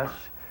class.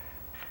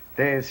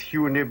 There's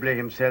Hugh Nibley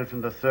himself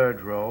in the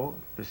third row,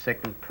 the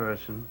second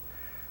person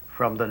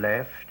from the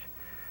left.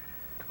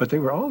 But they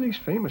were all these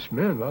famous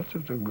men, lots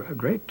of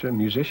great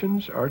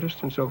musicians,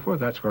 artists, and so forth.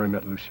 That's where I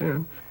met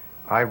Lucien.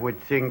 I would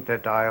think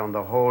that I, on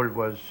the whole,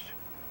 was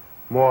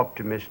more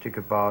optimistic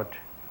about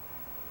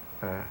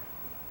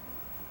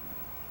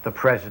the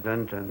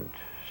president and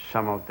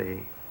some of the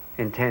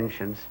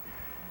intentions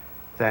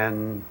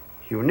than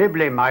Hugh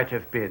Nibley might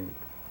have been.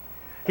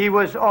 He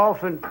was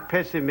often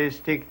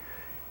pessimistic.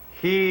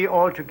 He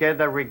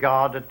altogether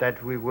regarded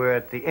that we were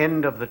at the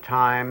end of the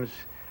times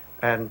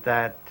and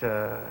that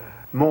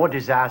more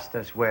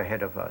disasters were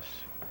ahead of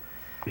us.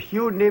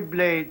 Hugh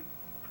Nibley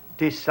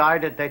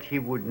decided that he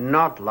would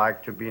not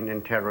like to be an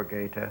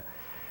interrogator.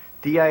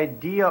 The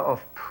idea of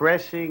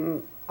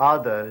pressing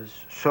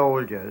others,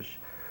 soldiers,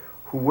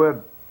 who were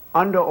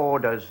under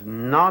orders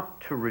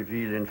not to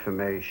reveal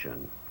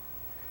information,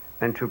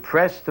 and to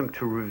press them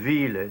to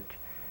reveal it,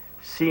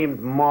 seemed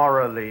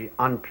morally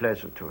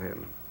unpleasant to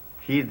him.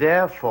 He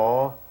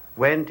therefore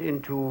went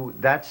into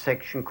that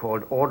section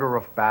called Order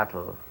of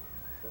Battle,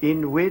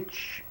 in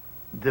which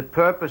the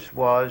purpose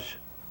was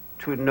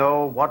to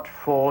know what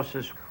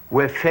forces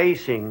were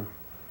facing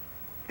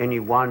any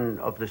one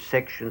of the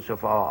sections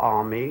of our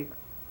army.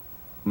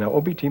 Now,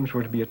 OB teams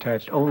were to be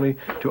attached only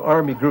to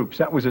Army groups.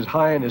 That was as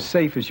high and as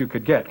safe as you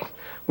could get,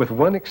 with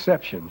one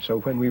exception. So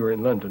when we were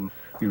in London,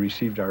 we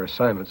received our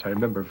assignments. I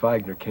remember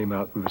Wagner came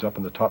out. We was up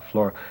on the top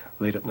floor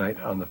late at night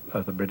on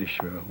the British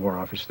War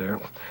Office there,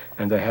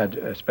 and they had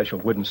a special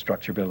wooden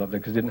structure built up there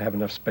because they didn't have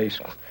enough space.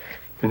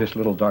 In this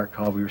little dark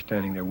hall, we were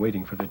standing there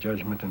waiting for the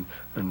judgment,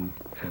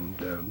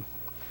 and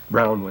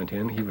Brown went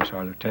in. He was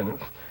our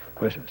lieutenant.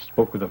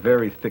 Spoke with a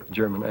very thick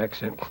German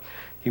accent.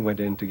 He went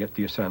in to get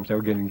the assignments. They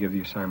were going to give the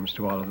assignments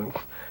to all of them.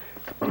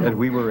 And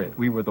we were it.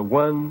 We were the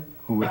one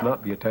who would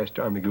not be attached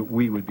to Army Group.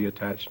 We would be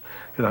attached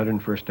to the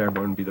 101st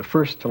Airborne and be the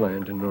first to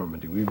land in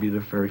Normandy. We would be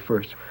the very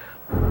first.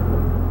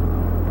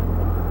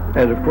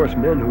 And, of course,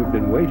 men who had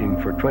been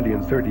waiting for 20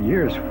 and 30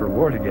 years for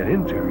war to get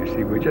into, you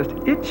see, were just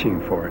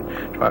itching for it.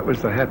 So it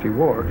was the happy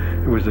war.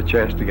 It was the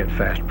chance to get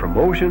fast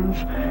promotions.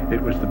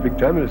 It was the big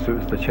time. It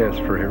was the chance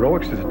for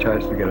heroics. It was the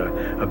chance to get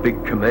a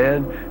big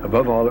command.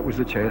 Above all, it was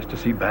the chance to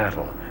see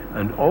battle.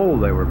 And, oh,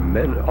 there were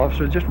men,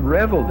 officers just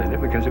reveled in it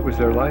because it was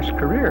their life's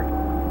career.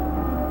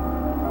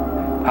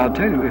 I'll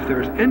tell you, if there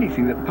was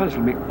anything that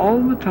puzzled me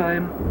all the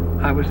time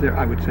I was there,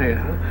 I would say,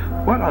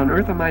 what on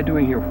earth am I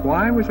doing here?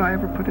 Why was I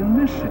ever put in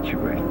this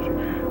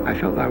situation? I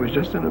felt I was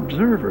just an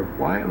observer.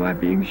 Why am I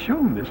being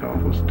shown this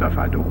awful stuff?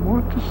 I don't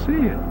want to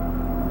see it.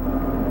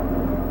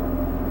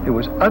 It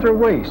was utter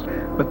waste,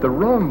 but the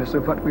wrongness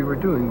of what we were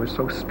doing was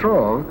so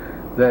strong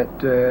that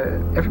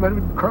everybody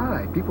would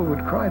cry. People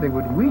would cry. They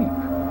would weep.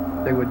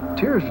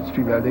 Tears would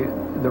stream out.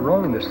 the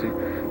wrongness.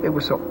 It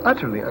was so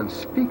utterly,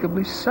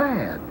 unspeakably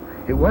sad.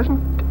 It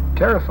wasn't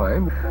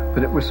terrifying,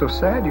 but it was so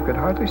sad you could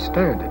hardly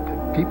stand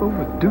it. People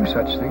would do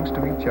such things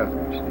to each other,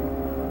 you see.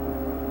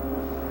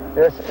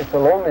 Yes, it's a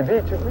lonely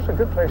beach. It was a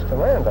good place to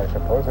land, I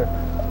suppose.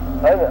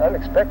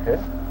 Unexpected.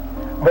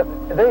 But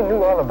they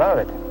knew all about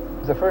it.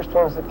 The first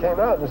ones that came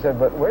out, they said,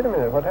 but wait a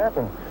minute, what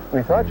happened?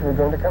 We thought you were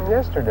going to come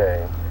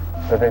yesterday.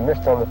 But they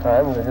missed on the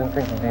time, and they didn't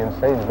think you'd be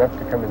insane enough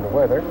to come in the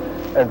weather,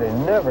 and they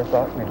never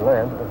thought we'd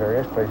land at the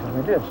various places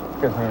we did,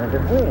 because neither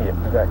did we. It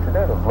was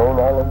accidental, blown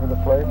all over the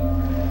place.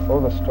 Oh,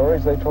 the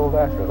stories they told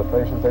after, the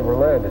places they were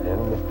landed in,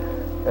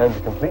 and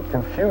the complete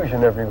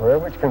confusion everywhere,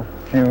 which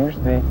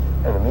confused the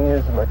enemy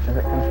as much as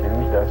it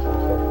confused us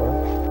and so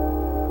forth.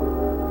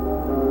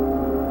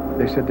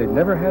 They said they'd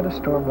never had a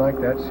storm like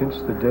that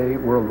since the day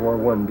World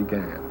War I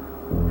began.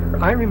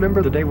 I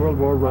remember the day World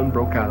War I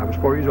broke out. I was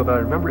 4 years old, but I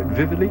remember it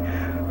vividly.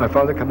 My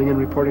father coming in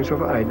reporting so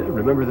forth. I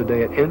remember the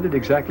day it ended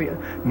exactly.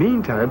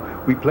 Meantime,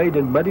 we played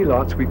in muddy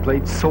lots. We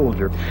played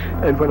soldier.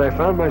 And when I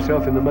found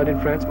myself in the mud in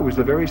France, it was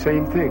the very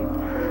same thing.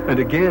 And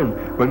again,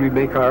 when we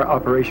make our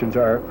operations,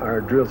 our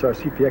drills, our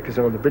CPXs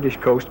on the British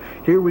coast,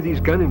 here were these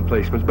gun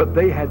emplacements, but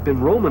they had been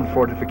Roman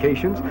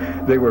fortifications.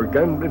 They were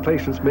gun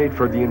emplacements made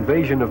for the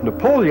invasion of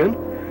Napoleon.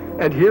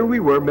 And here we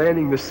were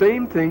manning the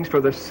same things for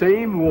the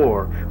same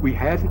war. We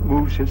hadn't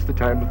moved since the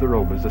time of the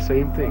Romans, the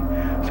same thing.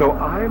 So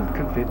I'm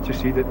convinced, you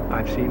see, that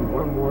I've seen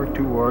 1 war,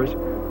 2 wars,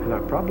 and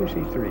I'll probably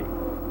see 3.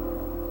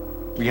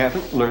 We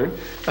haven't learned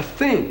a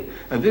thing.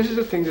 And this is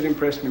the thing that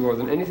impressed me more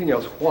than anything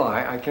else,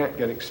 why I can't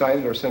get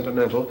excited or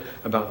sentimental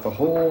about the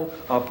whole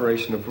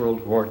operation of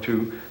World War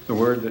II. The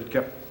word that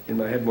kept in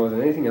my head more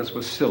than anything else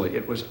was silly.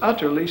 It was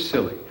utterly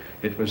silly.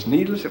 It was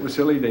needless, it was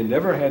silly. They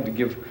never had to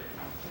give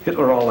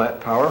Hitler all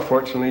that power.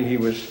 Fortunately,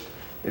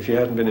 if he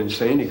hadn't been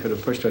insane, he could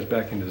have pushed us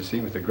back into the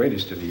sea with the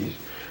greatest of ease.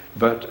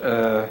 But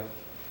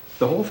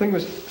the whole thing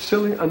was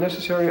silly,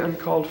 unnecessary,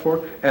 uncalled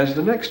for, as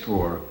the next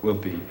war will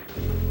be.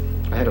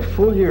 I had a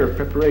full year of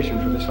preparation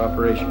for this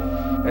operation,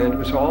 and it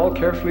was all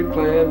carefully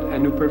planned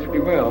and knew perfectly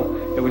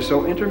well. It was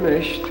so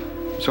intermeshed,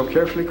 so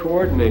carefully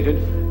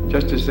coordinated,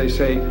 just as they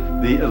say,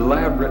 the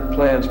elaborate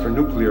plans for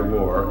nuclear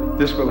war.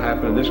 This will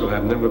happen and this will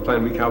happen. Then we'll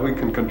plan how we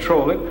can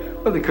control it.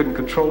 Well, they couldn't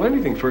control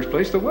anything. First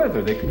place, the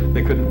weather. They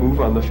couldn't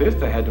move on the 5th.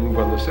 They had to move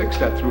on the 6th.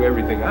 That threw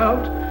everything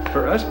out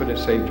for us, but it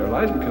saved our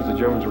lives because the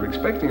Germans were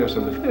expecting us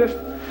on the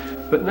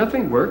 5th. But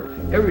nothing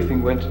worked.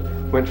 Everything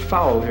went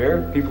foul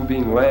here. People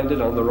being landed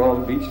on the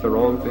wrong beach, the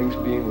wrong things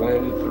being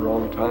landed at the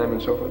wrong time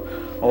and so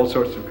forth. All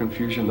sorts of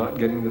confusion, not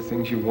getting the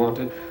things you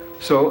wanted.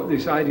 So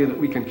this idea that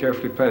we can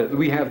carefully plan it, that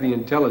we have the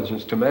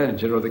intelligence to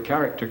manage it or the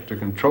character to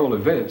control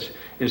events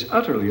is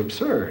utterly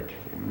absurd.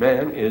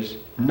 Man is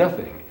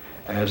nothing.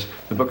 As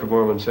the Book of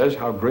Mormon says,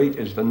 how great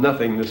is the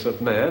nothingness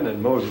of man.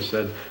 And Moses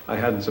said, I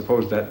hadn't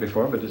supposed that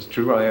before, but it's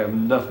true, I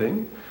am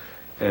nothing.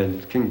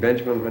 And King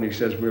Benjamin, when he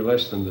says we're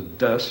less than the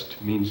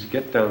dust, means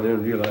get down there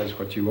and realize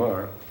what you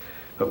are.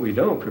 But we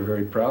don't. We're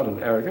very proud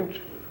and arrogant.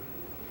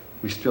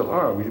 We still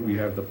are. We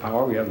have the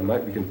power, we have the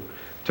might, we can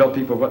tell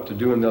people what to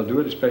do and they'll do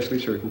it, especially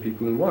certain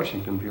people in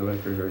Washington feel that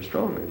very, very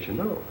strongly, as you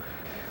know.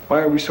 Why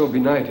are we so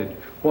benighted?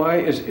 Why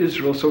is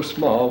Israel so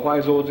small? Why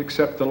is those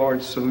accept the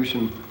Lord's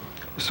solution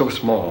so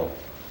small?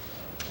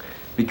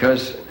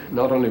 Because,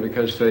 not only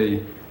because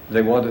they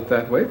want it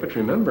that way, but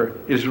remember,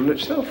 Israel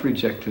itself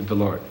rejected the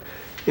Lord.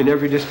 In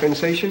every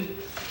dispensation,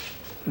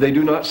 they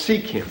do not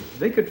seek him.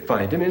 They could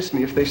find him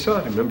instantly if they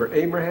sought him. Remember,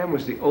 Abraham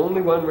was the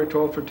only one, we're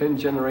told, for 10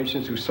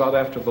 generations who sought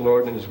after the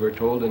Lord, and as we're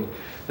told in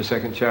the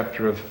 2nd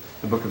chapter of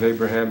the book of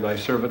Abraham, thy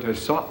servant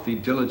has sought thee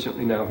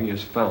diligently, now he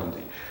has found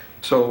thee.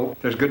 So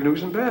there's good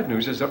news and bad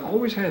news, as there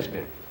always has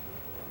been.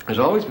 There's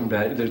always been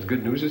bad news. There's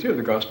good news is here,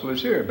 the gospel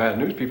is here. Bad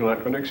news, people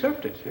aren't going to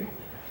accept it, see?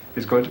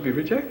 It's going to be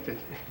rejected.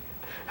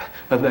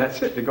 And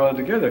that's it, they go on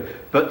together.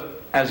 But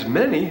as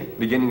many,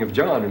 beginning of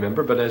John,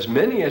 remember, but as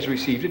many as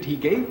received it, he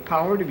gave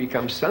power to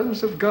become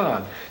sons of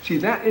God. See,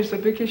 that is the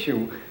big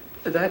issue.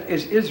 That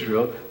is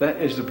Israel. That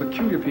is the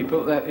peculiar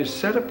people. That is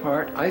set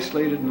apart,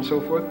 isolated, and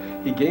so forth.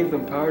 He gave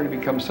them power to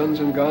become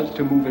sons of God,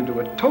 to move into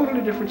a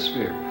totally different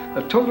sphere,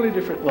 a totally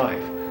different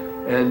life.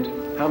 And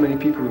how many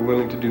people were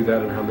willing to do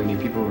that, and how many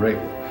people were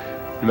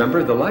able?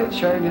 Remember, the light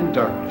shined in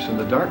darkness, and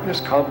the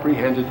darkness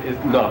comprehended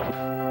it not.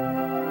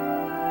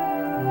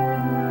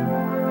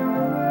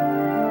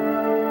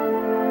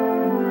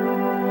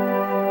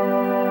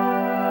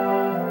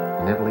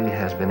 Nibley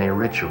has been a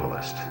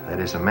ritualist. That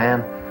is, a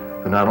man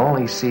who not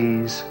only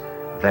sees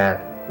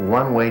that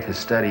one way to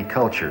study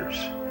cultures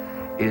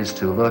is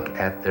to look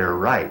at their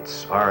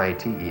rites,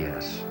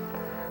 R-I-T-E-S,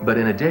 but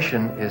in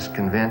addition is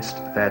convinced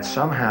that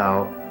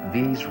somehow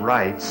these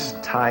rites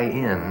tie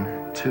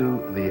in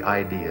to the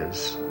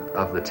ideas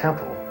of the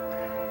temple,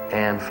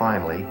 and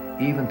finally,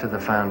 even to the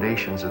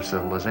foundations of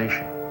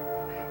civilization.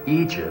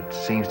 Egypt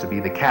seems to be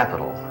the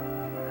capital,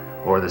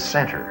 or the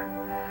center,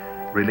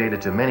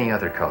 related to many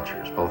other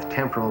cultures, both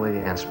temporally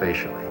and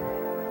spatially.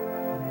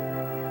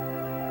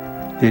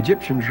 The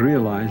Egyptians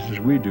realized, as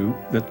we do,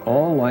 that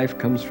all life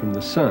comes from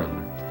the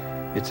sun.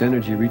 Its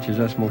energy reaches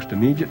us. Most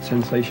immediate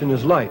sensation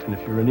is light. And if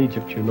you're in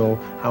Egypt, you know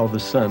how the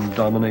sun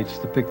dominates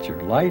the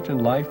picture. Light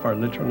and life are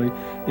literally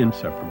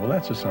inseparable.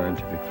 That's a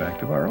scientific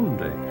fact of our own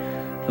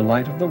day. The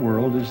light of the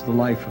world is the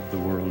life of the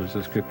world, as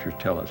the scriptures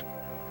tell us.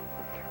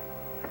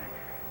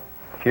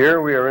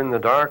 Here we are in the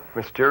dark,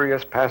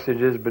 mysterious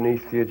passages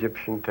beneath the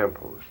Egyptian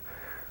temples.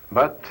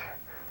 But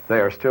they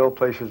are still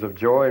places of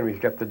joy, and we've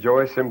got the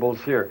joy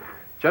symbols here.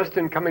 Just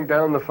in coming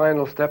down the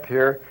final step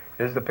here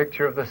is the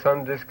picture of the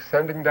sun disk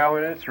sending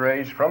down in its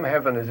rays from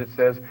heaven, as it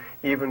says,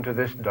 even to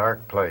this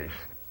dark place.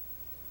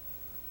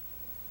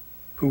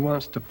 Who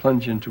wants to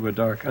plunge into a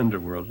dark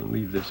underworld and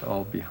leave this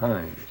all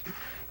behind?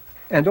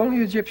 And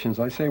only Egyptians,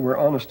 I say, were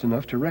honest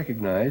enough to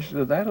recognize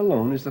that that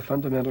alone is the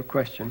fundamental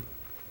question.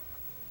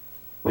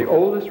 The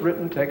oldest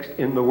written text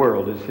in the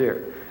world is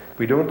here.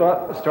 We don't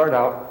start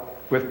out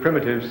with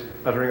primitives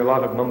uttering a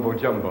lot of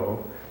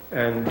mumbo-jumbo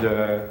and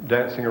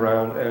dancing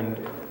around and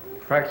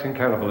practicing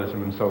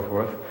cannibalism and so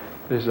forth.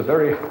 This is a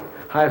very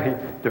highly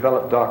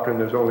developed doctrine.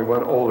 There's only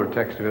one older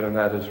text of it, and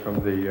that is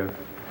from the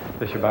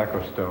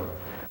Shabako stone.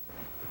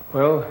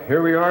 Well,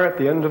 here we are at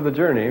the end of the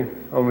journey,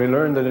 and we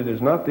learn that it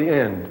is not the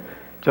end.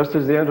 Just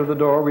as the end of the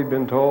door, we've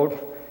been told,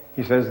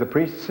 he says, the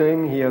priests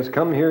sing, he has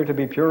come here to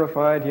be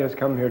purified, he has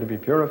come here to be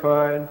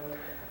purified.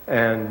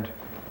 And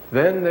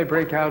then they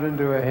break out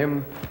into a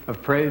hymn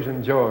of praise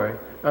and joy.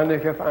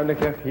 Anakef,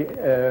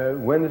 Anakef,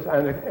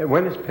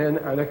 when is pen,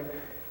 Anak,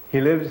 he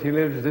lives,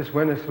 this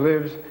Wenis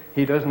lives,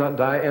 he does not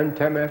die. En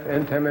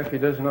Temef, he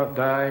does not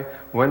die.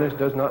 Wenis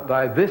does not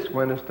die, this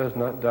Wenis does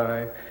not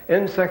die.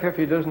 En Sekef,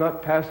 he does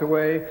not pass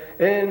away.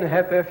 En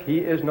Hepef, he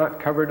is not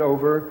covered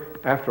over.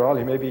 After all,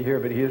 he may be here,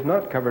 but he is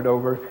not covered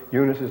over.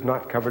 Eunice is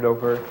not covered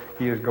over.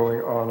 He is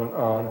going on and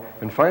on.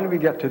 And finally we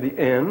get to the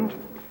end,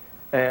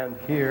 and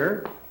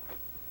here,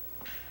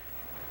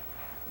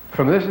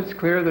 from this it's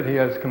clear that he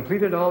has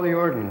completed all the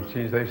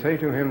ordinances. They say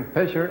to him,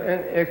 Pesher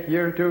en ek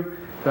yirtu,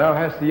 thou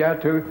hast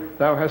yatu,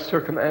 thou hast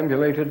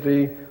circumambulated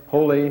the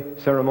holy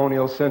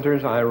ceremonial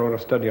centers. I wrote a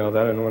study on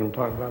that, I know what I'm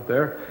talking about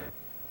there.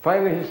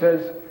 Finally he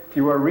says,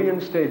 you are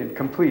reinstated,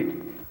 complete.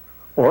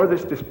 Or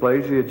this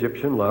displays the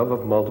Egyptian love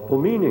of multiple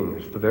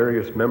meanings. The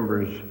various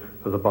members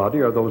of the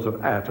body are those of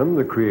Atum,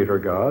 the creator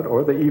god,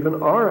 or they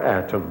even are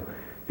Atum.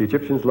 The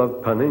Egyptians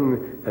love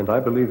punning, and I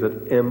believe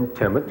that em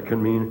temet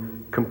can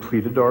mean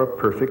completed or a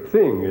perfect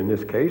thing. In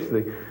this case,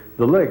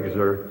 the legs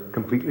are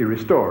completely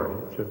restored.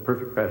 It's a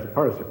perfect past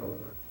participle.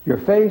 Your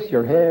face,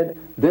 your head,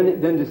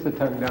 then just the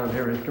tongue down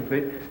here is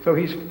complete. So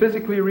he's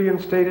physically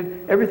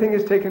reinstated. Everything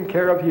is taken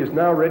care of. He is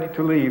now ready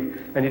to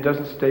leave, and he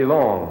doesn't stay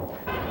long.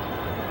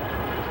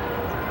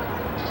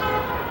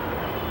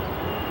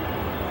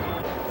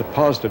 The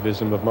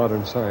positivism of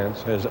modern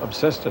science has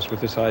obsessed us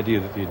with this idea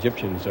that the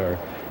Egyptians are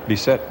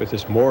beset with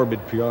this morbid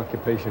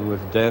preoccupation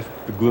with death,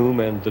 the gloom,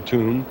 and the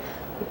tomb.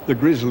 The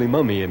grisly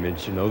mummy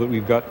image, that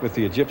we've got with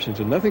the Egyptians,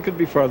 and nothing could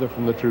be farther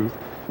from the truth.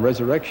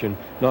 Resurrection,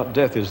 not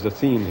death, is the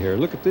theme here.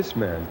 Look at this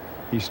man.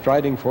 He's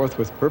striding forth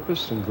with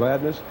purpose and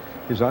gladness,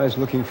 his eyes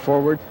looking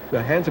forward.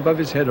 The hands above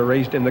his head are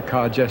raised in the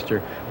Ka gesture,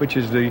 which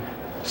is the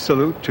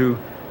salute to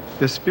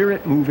the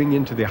spirit moving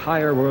into the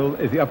higher world.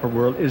 The upper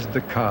world is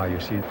the Ka, you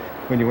see.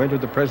 When you enter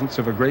the presence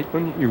of a great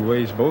one, you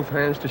raise both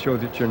hands to show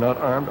that you're not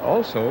armed.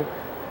 Also,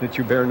 that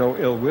you bear no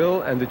ill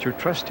will, and that you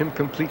trust him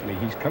completely.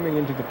 He's coming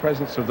into the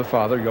presence of the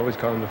Father, you always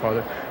call him the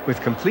Father, with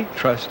complete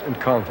trust and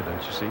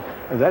confidence, you see.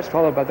 And that's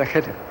followed by the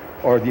chetep,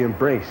 or the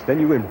embrace. Then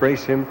you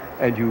embrace him,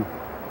 and you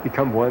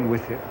become one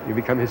with him. You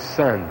become his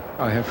son.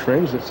 I have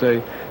friends that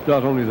say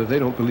not only that they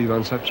don't believe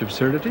on such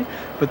absurdity,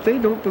 but they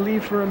don't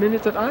believe for a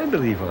minute that I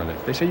believe on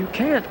it. They say you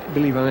can't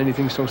believe on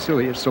anything so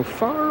silly. It's so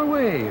far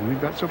away, and we've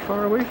got so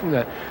far away from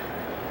that.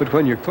 But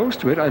when you're close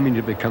to it,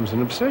 it becomes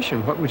an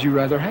obsession. What would you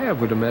rather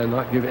have? Would a man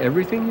not give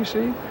everything, you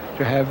see,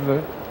 to have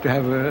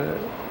a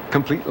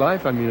complete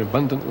life,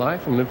 abundant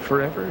life, and live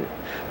forever?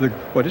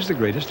 What is the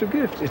greatest of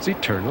gifts? It's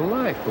eternal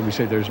life. Well, we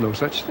say there's no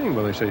such thing.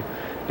 Well, they say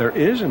there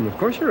is, and of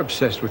course you're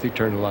obsessed with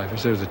eternal life.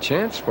 If there's a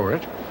chance for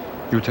it,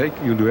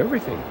 you'll do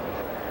everything.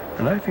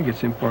 And I think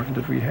it's important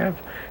that we have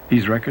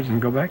these records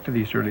and go back to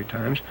these early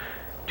times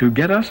to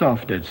get us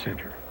off dead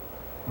center.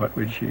 What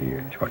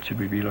should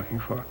we be looking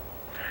for?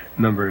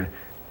 Remember,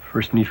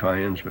 First Nephi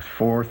ends with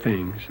 4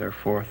 things. There are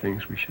 4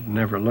 things we should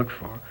never look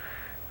for.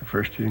 The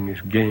first thing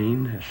is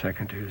gain. The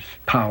second is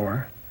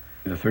power.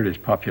 The third is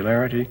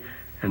popularity.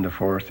 And the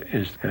fourth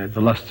is the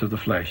lusts of the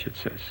flesh, it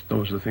says.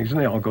 Those are the things, and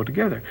they all go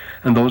together.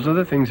 And those are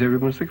the things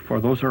everyone's looking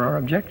for. Those are our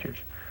objectives.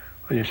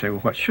 When you say,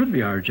 well, what should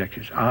be our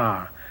objectives?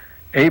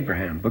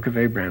 Abraham, Book of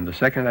Abraham,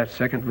 that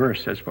second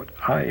verse says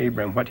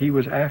Abraham, what he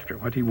was after,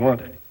 what he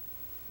wanted.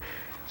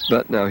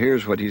 But now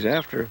here's what he's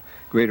after: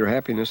 greater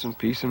happiness and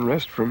peace and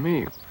rest from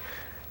me.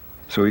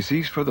 So he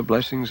seeks for the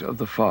blessings of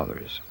the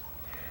fathers,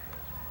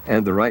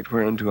 and the right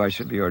whereunto I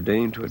should be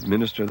ordained to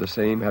administer the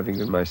same, having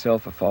been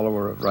myself a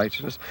follower of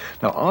righteousness.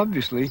 Now,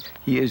 obviously,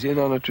 he is in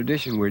on a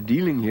tradition. We're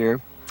dealing here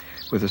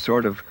with a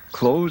sort of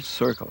closed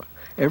circle.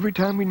 Every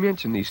time we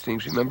mention these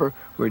things, remember,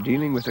 we're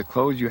dealing with a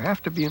closed, you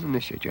have to be an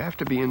initiate, you have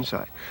to be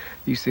inside.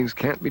 These things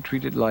can't be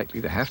treated lightly,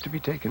 they have to be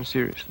taken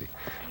seriously.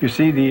 You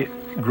see, the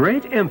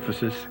great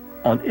emphasis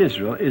on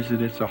Israel is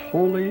that it's a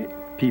holy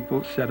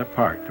people set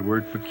apart. The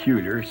word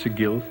peculiar,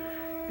 sigil,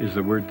 is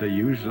the word they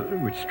use,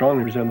 which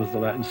strongly resembles the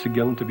Latin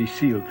sigillum, to be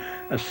sealed.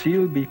 A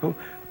sealed people,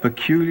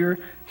 peculiar,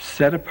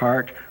 set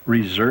apart,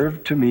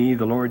 reserved to me.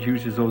 The Lord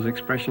uses those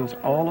expressions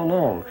all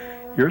along.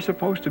 You're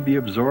supposed to be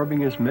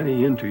absorbing as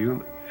many into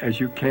you as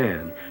you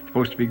can. You're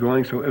supposed to be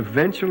going, so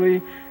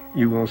eventually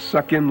you will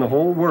suck in the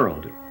whole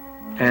world.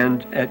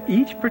 And at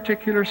each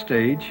particular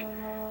stage,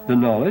 the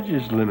knowledge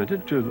is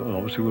limited to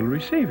those who will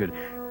receive it.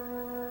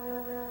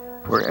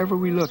 Wherever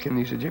we look in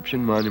these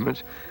Egyptian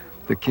monuments,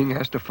 the king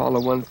has to follow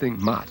one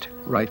thing, mat,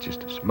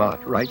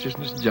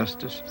 righteousness,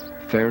 justice,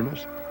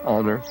 fairness,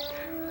 honor,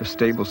 a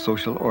stable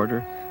social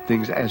order,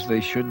 things as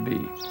they should be.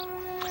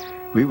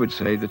 We would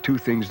say the two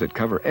things that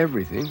cover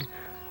everything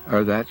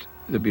are that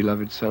the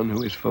beloved Son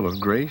who is full of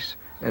grace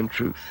and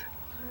truth.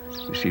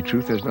 You see,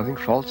 truth, there's nothing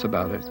false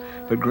about it,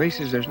 but grace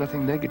is there's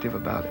nothing negative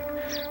about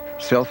it.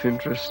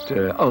 Self-interest,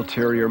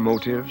 ulterior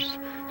motives,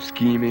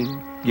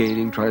 scheming,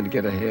 gaining, trying to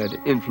get ahead,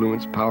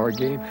 influence, power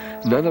game,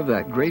 none of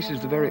that. Grace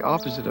is the very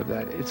opposite of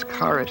that. It's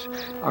charis.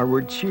 Our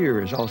word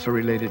cheer is also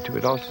related to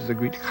it. Also the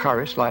Greek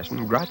charis,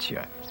 Latin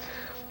gratia.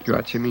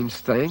 Gratia means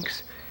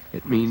thanks.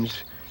 It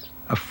means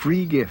a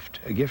free gift,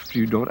 a gift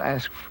you don't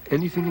ask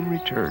anything in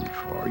return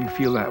for. You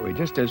feel that way,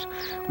 just as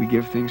we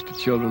give things to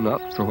children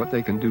not for what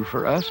they can do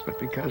for us, but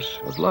because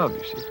of love,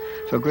 you see.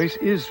 So grace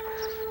is,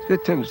 the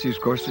tendency, of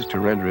course, is to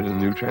render it in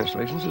new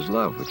translations as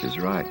love, which is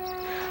right.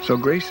 So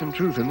grace and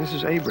truth, and this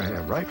is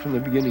Abraham, right from the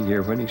beginning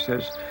here, when he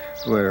says,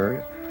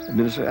 where,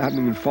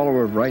 having been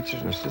follower of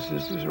righteousness, this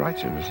is his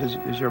righteousness,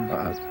 is your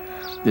path.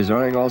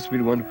 Desiring also to be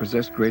the one to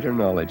possess greater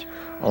knowledge.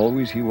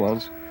 Always he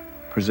wants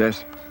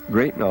possess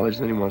great knowledge,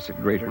 then he wants a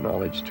greater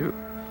knowledge too.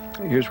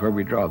 Here's where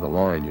we draw the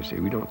line, you see.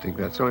 We don't think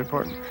that's so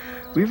important.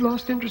 We've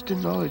lost interest in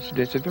knowledge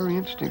today. It's a very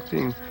interesting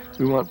thing.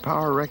 We want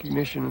power,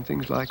 recognition, and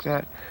things like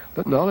that.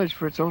 But knowledge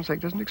for its own sake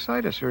doesn't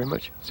excite us very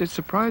much. It's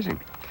surprising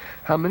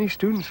how many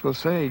students will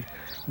say,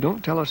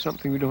 don't tell us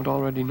something we don't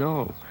already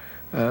know.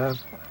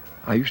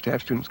 I used to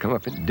have students come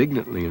up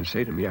indignantly and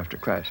say to me after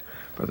class,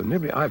 Brother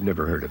Nibley, I've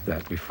never heard of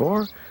that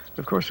before.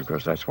 Of course,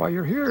 that's why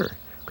you're here,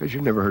 because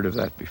you've never heard of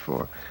that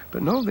before.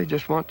 But no, they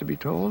just want to be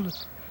told,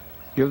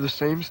 give the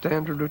same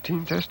standard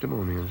routine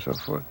testimony and so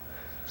forth.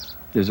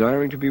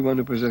 Desiring to be one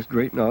who possessed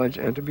great knowledge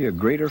and to be a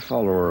greater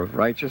follower of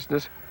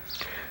righteousness.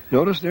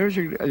 Notice there's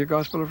your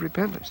gospel of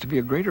repentance. To be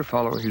a greater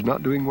follower, he's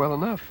not doing well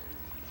enough.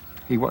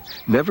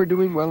 Never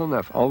doing well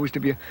enough. Always to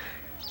be,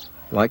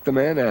 like the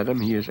man Adam,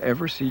 he is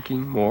ever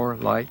seeking more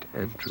light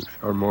and truth,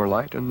 or more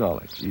light and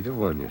knowledge, either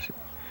one, you see.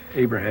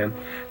 Abraham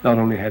not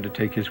only had to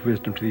take his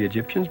wisdom to the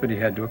Egyptians, but he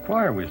had to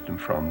acquire wisdom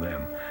from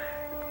them.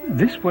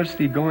 This was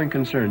the going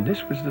concern.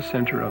 This was the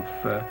center of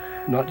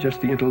not just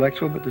the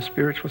intellectual, but the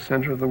spiritual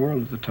center of the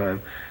world at the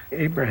time.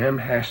 Abraham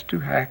has to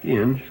hack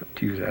in,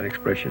 to use that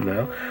expression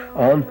now,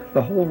 on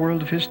the whole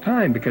world of his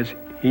time, because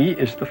he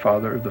is the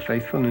father of the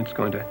faithful, and it's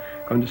going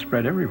to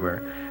spread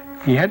everywhere.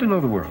 He had to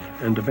know the world,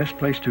 and the best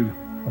place to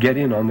get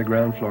in on the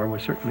ground floor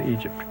was certainly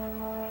Egypt.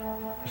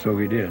 So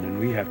he did, and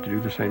we have to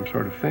do the same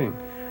sort of thing.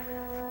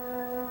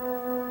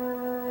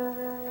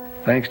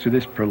 Thanks to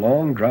this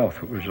prolonged drought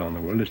that was on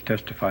the world, it's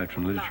testified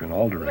from literature in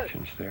all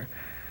directions there,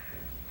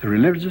 the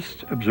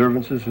religious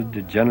observances had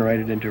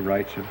degenerated into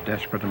rites of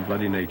desperate and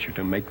bloody nature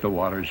to make the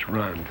waters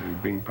run, to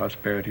bring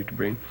prosperity, to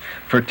bring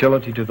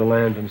fertility to the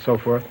land, and so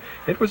forth.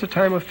 It was a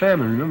time of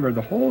famine. Remember,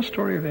 the whole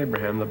story of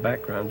Abraham, the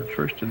background, the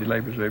first of the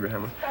labors of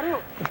Abraham,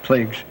 the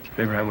plagues of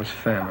Abraham was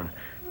famine.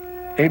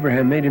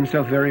 Abraham made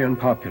himself very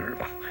unpopular.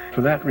 For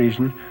that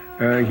reason,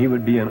 he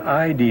would be an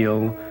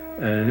ideal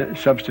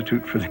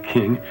substitute for the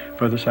king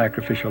for the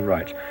sacrificial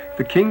rites.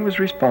 The king was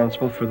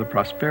responsible for the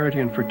prosperity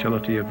and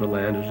fertility of the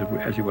land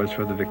as he was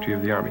for the victory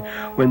of the army.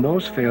 When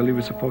those failed, he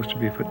was supposed to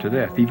be put to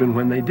death. Even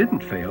when they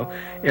didn't fail,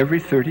 every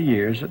 30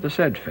 years at the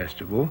Sed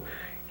festival,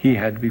 he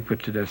had to be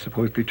put to death,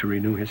 supposedly to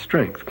renew his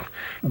strength.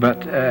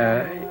 But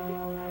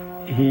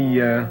he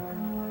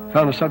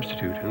found a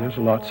substitute, and there's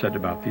a lot said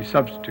about these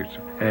substitutes.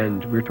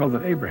 And we're told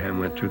that Abraham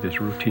went through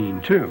this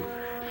routine too,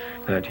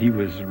 that he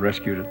was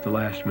rescued at the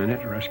last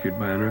minute, rescued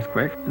by an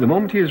earthquake. The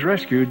moment he is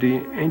rescued, the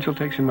angel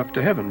takes him up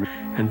to heaven,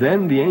 and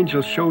then the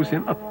angel shows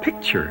him a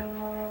picture.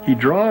 He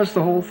draws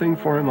the whole thing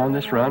for him on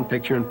this round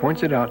picture and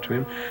points it out to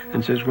him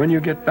and says, when you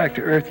get back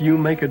to earth, you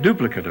make a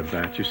duplicate of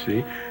that, you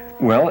see.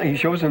 Well, he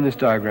shows him this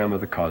diagram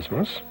of the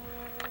cosmos,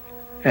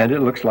 and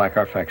it looks like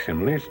our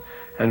facsimiles,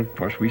 and of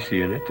course we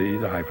see in it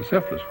the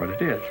hypocephalus, what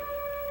it is.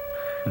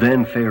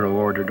 Then Pharaoh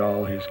ordered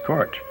all his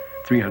court,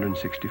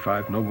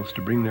 365 nobles,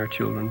 to bring their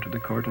children to the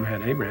court and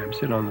had Abraham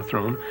sit on the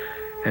throne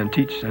and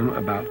teach them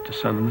about the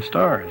sun and the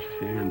stars.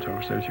 And so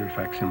there's your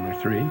facsimile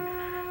 3,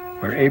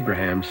 where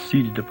Abraham,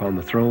 seated upon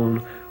the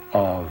throne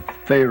of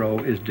Pharaoh,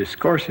 is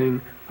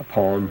discoursing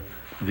upon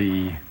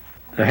the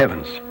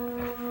heavens.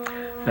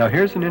 Now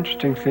here's an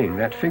interesting thing.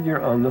 That figure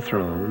on the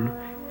throne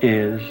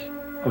is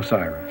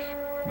Osiris.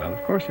 Well,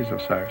 of course he's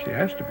Osiris. He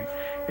has to be.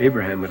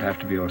 Abraham would have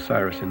to be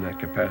Osiris in that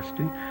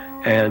capacity.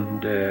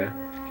 And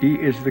he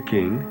is the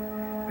king.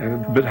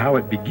 But how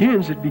it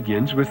begins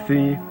with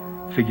the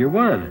figure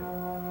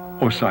 1.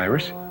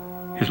 Osiris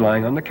is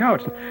lying on the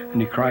couch,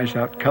 and he cries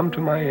out, "Come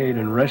to my aid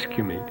and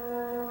rescue me."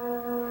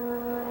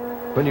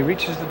 When he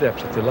reaches the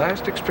depths, at the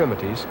last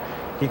extremities,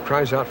 he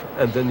cries out,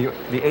 and then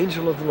the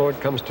angel of the Lord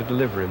comes to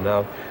deliver him.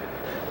 Now,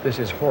 this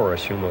is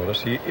Horus, you'll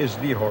notice. He is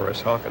the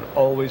Horus hawk, and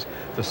always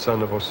the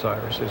son of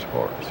Osiris is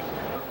Horus.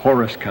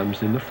 Horus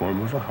comes in the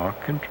form of a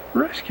hawk and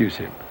rescues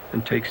him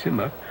and takes him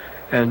up,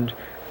 and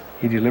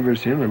he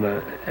delivers him,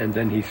 and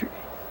then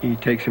he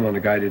takes him on a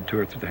guided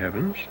tour through the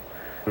heavens.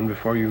 And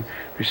before you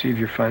receive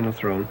your final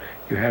throne,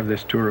 you have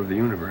this tour of the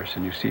universe,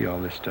 and you see all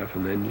this stuff,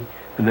 and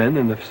then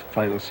in the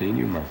final scene,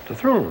 you mount the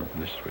throne.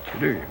 This is what you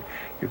do.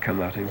 You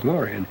come out in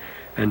glory.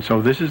 And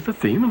so this is the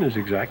theme, and is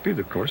exactly,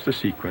 of course, the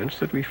sequence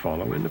that we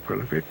follow in the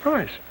Pearl of Great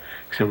Price.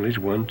 Similes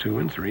 1, 2,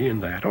 and 3 in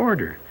that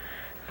order.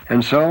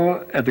 And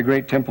so, at the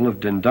great temple of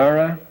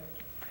Dendara,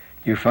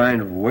 you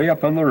find way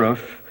up on the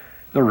roof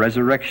the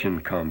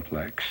resurrection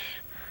complex.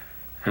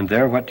 And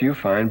there, what do you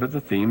find but the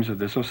themes of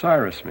this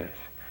Osiris myth?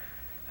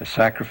 A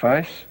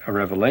sacrifice, a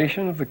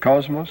revelation of the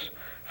cosmos,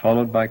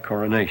 followed by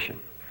coronation.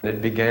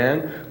 It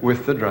began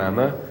with the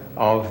drama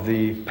of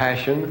the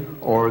passion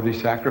or the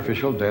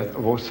sacrificial death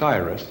of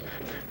Osiris.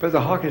 But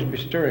the hawk is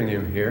bestirring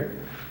him here.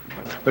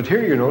 But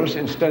here you notice,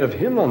 instead of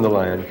him on the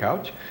lion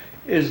couch,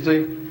 is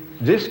the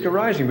disc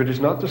arising, but it's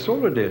not the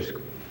solar disc.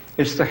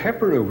 It's the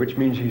Heparu, which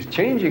means he's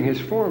changing his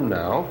form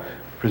now,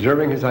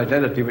 preserving his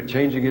identity, but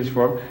changing his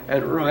form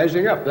and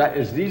rising up. That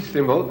is the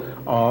symbol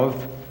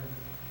of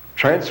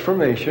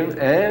transformation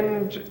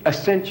and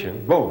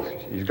ascension, both.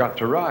 He's got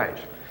to rise.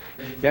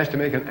 He has to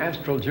make an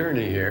astral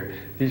journey here.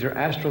 These are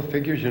astral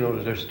figures. You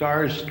notice there are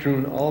stars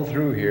strewn all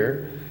through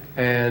here.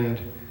 And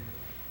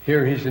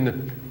here he's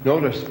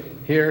notice,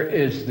 here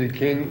is the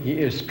king. He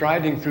is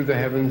striding through the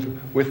heavens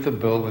with the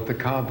bull, with the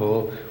cow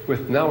bull,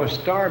 with now a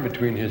star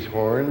between his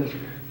horns.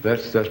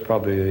 That's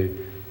probably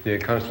the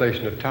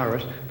constellation of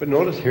Taurus. But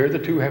notice here the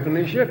 2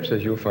 heavenly ships,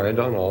 as you'll find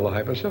on all the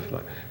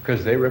hypocephala,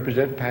 because they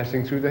represent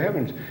passing through the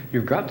heavens.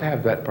 You've got to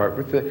have that part.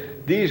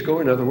 These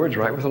go, in other words,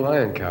 right with the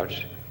lion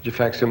couch. The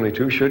facsimile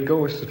 2 should go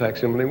with the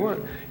facsimile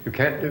 1.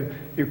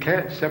 You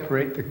can't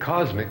separate the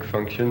cosmic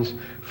functions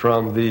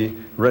from the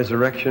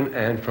resurrection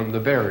and from the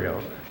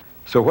burial.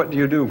 So what do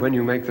you do when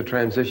you make the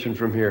transition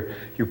from here?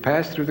 You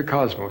pass through the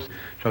cosmos.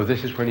 So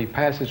this is when he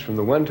passes from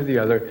the one to the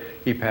other,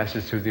 he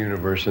passes through the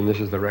universe, and this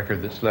is the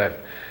record that's left.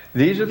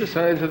 These are the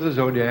signs of the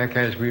zodiac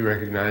as we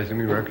recognize them.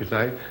 We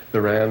recognize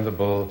the ram, the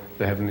bull,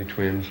 the heavenly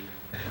twins.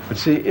 But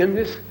see, in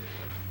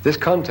this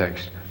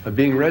context of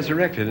being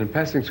resurrected and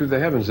passing through the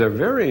heavens, they're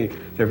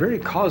very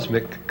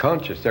cosmic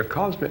conscious. They're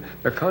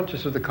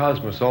conscious of the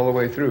cosmos all the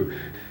way through.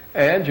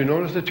 And you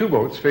notice the 2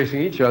 boats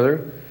facing each other,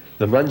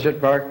 the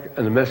Manjet bark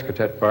and the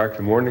Mescatet bark,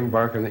 the morning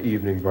bark and the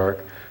evening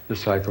bark, the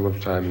cycle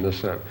of time and the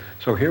sun.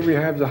 So here we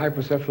have the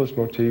hypocephalous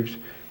motifs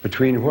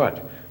between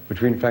what?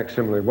 Between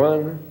facsimile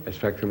 1 is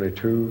facsimile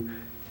 2,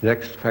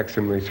 next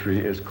facsimile 3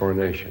 is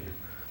coronation.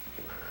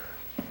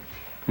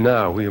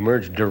 Now we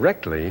emerge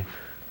directly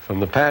from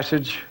the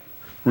passage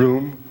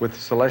room with the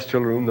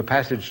celestial room, the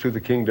passage through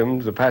the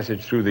kingdoms, the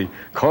passage through the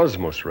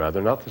cosmos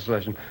rather, not the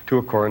celestial, to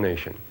a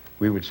coronation.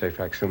 We would say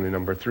facsimile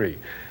number 3.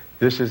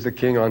 This is the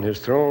king on his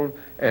throne,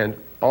 and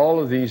all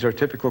of these are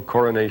typical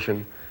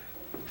coronation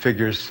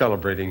figures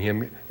celebrating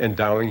him,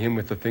 endowing him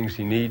with the things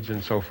he needs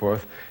and so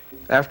forth.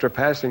 After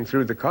passing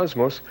through the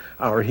cosmos,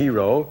 our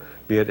hero,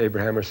 be it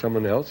Abraham or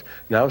someone else,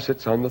 now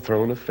sits on the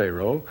throne of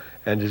Pharaoh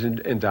and is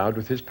endowed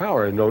with his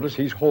power. And notice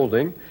he is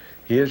holding,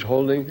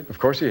 of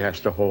course he has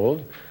to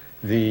hold,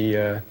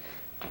 the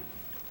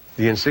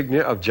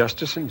insignia of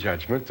justice and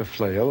judgment, the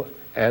flail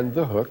and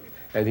the hook,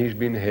 and he's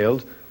been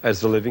hailed as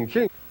the living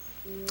king.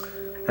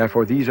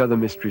 Therefore, these are the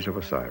mysteries of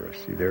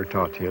Osiris. See, they're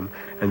taught him,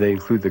 and they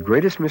include the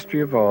greatest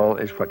mystery of all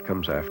is what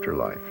comes after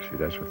life. See,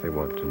 that's what they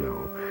want to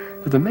know.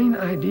 But the main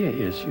idea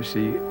is, you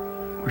see,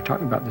 we're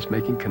talking about this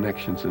making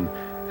connections and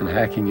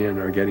hacking in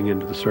or getting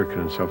into the circuit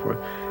and so forth.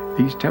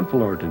 These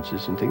temple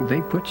ordinances and things,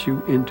 they put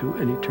you into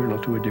an eternal,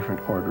 to a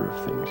different order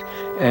of things,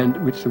 and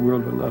which the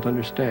world will not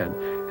understand.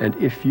 And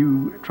if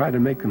you try to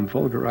make them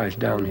vulgarized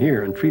down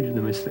here and treated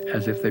them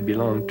as if they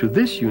belong to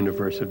this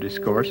universe of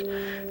discourse,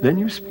 then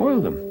you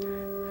spoil them.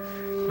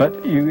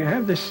 But you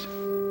have this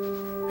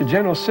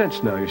general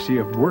sense now, you see,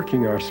 of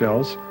working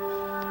ourselves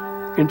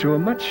into a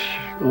much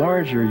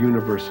larger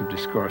universe of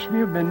discourse. We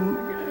have been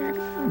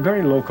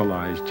very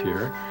localized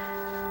here,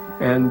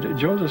 and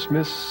Joseph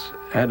Smith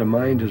had a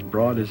mind as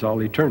broad as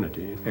all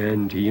eternity,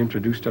 and he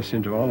introduced us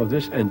into all of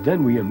this, and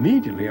then we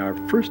immediately, our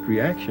first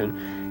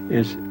reaction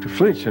is to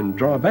flinch and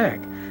draw back.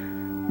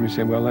 We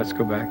say, well, let's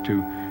go back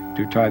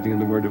to tithing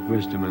and the word of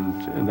wisdom,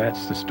 and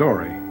that's the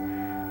story.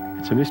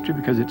 It's a mystery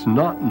because it's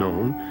not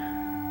known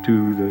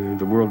to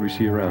the world we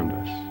see around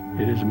us.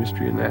 It is a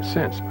mystery in that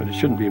sense, but it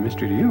shouldn't be a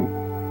mystery to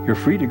you. You're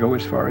free to go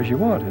as far as you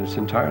want, and it's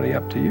entirely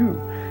up to you.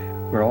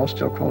 We're all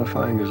still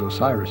qualifying as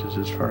Osiris's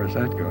as far as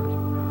that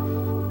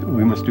goes.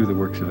 We must do the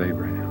works of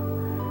Abraham.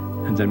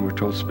 And then we're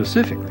told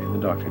specifically in the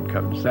Doctrine and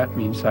Covenants, that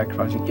means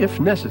sacrificing, if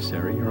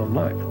necessary, your own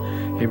life.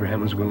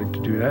 Abraham was willing to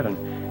do that,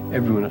 and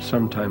everyone at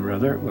some time or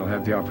other will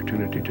have the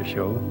opportunity to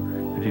show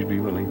that he'd be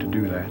willing to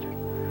do that.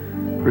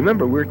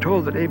 Remember, we're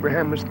told that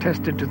Abraham was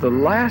tested to the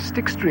last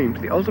extreme,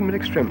 to the ultimate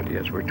extremity,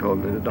 as we're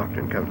told in the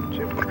Doctrine and Covenants.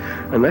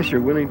 Unless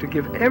you're willing to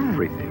give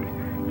everything,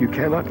 you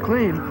cannot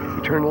claim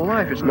eternal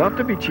life. It's not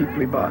to be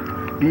cheaply bought.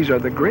 These are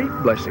the great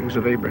blessings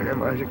of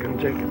Abraham, Isaac, and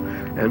Jacob,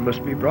 and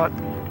must be brought.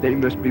 They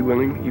must be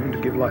willing even to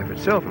give life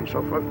itself and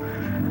so forth.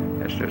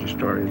 There's a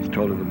story that's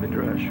told in the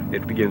Midrash.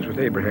 It begins with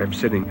Abraham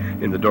sitting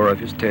in the door of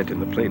his tent in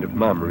the plain of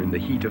Mamre in the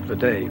heat of the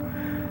day.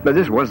 But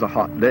this was a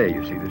hot day,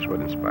 you see. This is what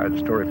inspired the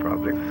story,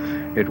 probably.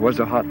 It was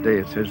a hot day.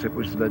 It says it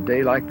was the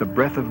day like the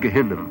breath of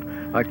Gehenna,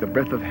 like the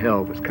breath of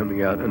hell was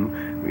coming out.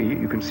 And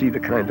you can see the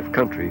kind of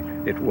country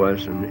it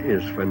was and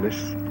is when this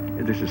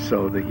is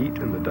so, the heat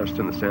and the dust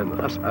and the sand,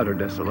 the utter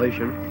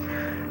desolation.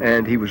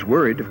 And he was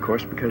worried, of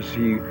course, because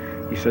he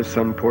says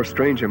some poor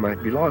stranger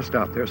might be lost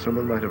out there.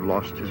 Someone might have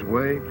lost his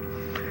way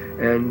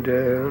and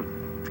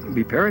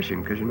be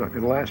perishing, because you're not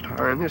going to last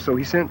higher in this. So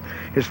he sent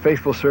his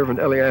faithful servant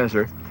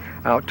Eliezer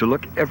out to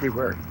look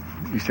everywhere.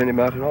 He sent him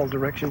out in all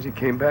directions. He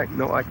came back.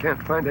 No, I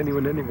can't find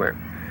anyone anywhere.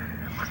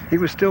 He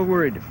was still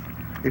worried.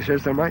 He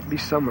says there might be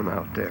someone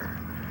out there.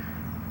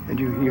 And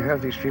you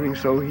have these feelings.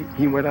 So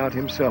he went out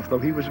himself, though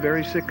he was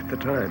very sick at the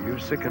time. He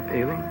was sick and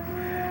ailing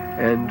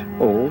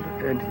and old,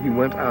 and he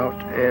went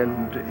out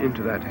and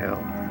into that hell.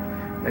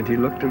 And he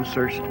looked and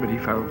searched, but he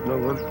found no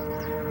one.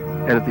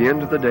 And at the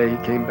end of the day, he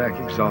came back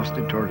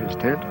exhausted toward his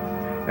tent.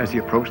 As he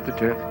approached the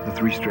tent, the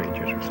three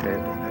strangers were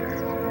standing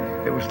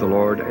there. It was the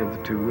Lord and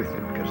the two with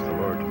him, because the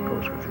Lord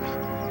goes with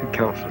his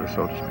counselor,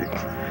 so to speak.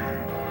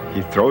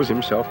 He throws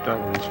himself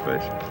down on his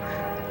face.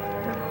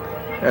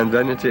 And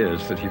then it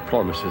is that he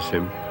promises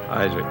him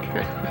Isaac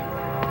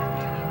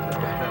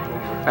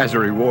as a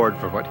reward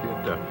for what he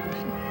had done.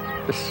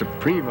 The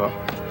supreme.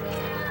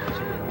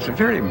 It's a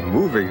very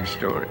moving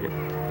story.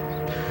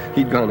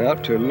 He'd gone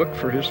out to look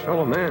for his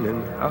fellow man,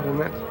 and out in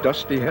that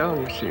dusty hell,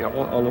 you see,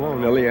 all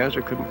alone.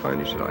 Eliezer couldn't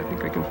find. He said, I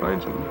think I can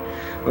find something.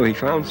 Well, he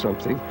found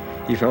something.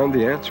 He found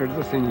the answer to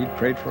the thing he'd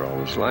prayed for all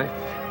his life,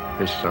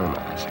 his son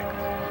Isaac.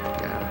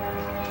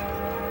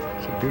 Yeah.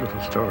 It's a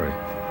beautiful story.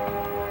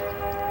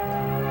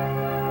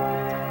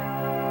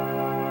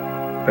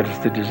 But it's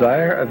the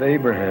desire of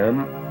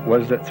Abraham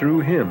was that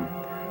through him,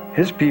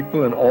 his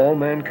people and all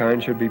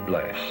mankind should be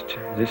blessed.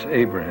 This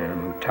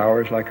Abraham, who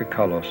towers like a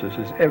colossus,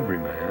 is every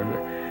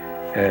man,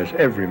 as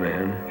every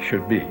man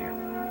should be.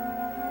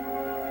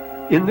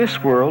 In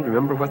this world,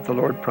 remember what the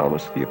Lord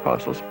promised the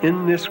apostles,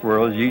 in this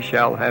world ye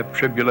shall have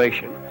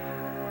tribulation.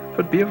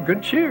 But be of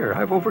good cheer,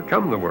 I've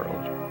overcome the world.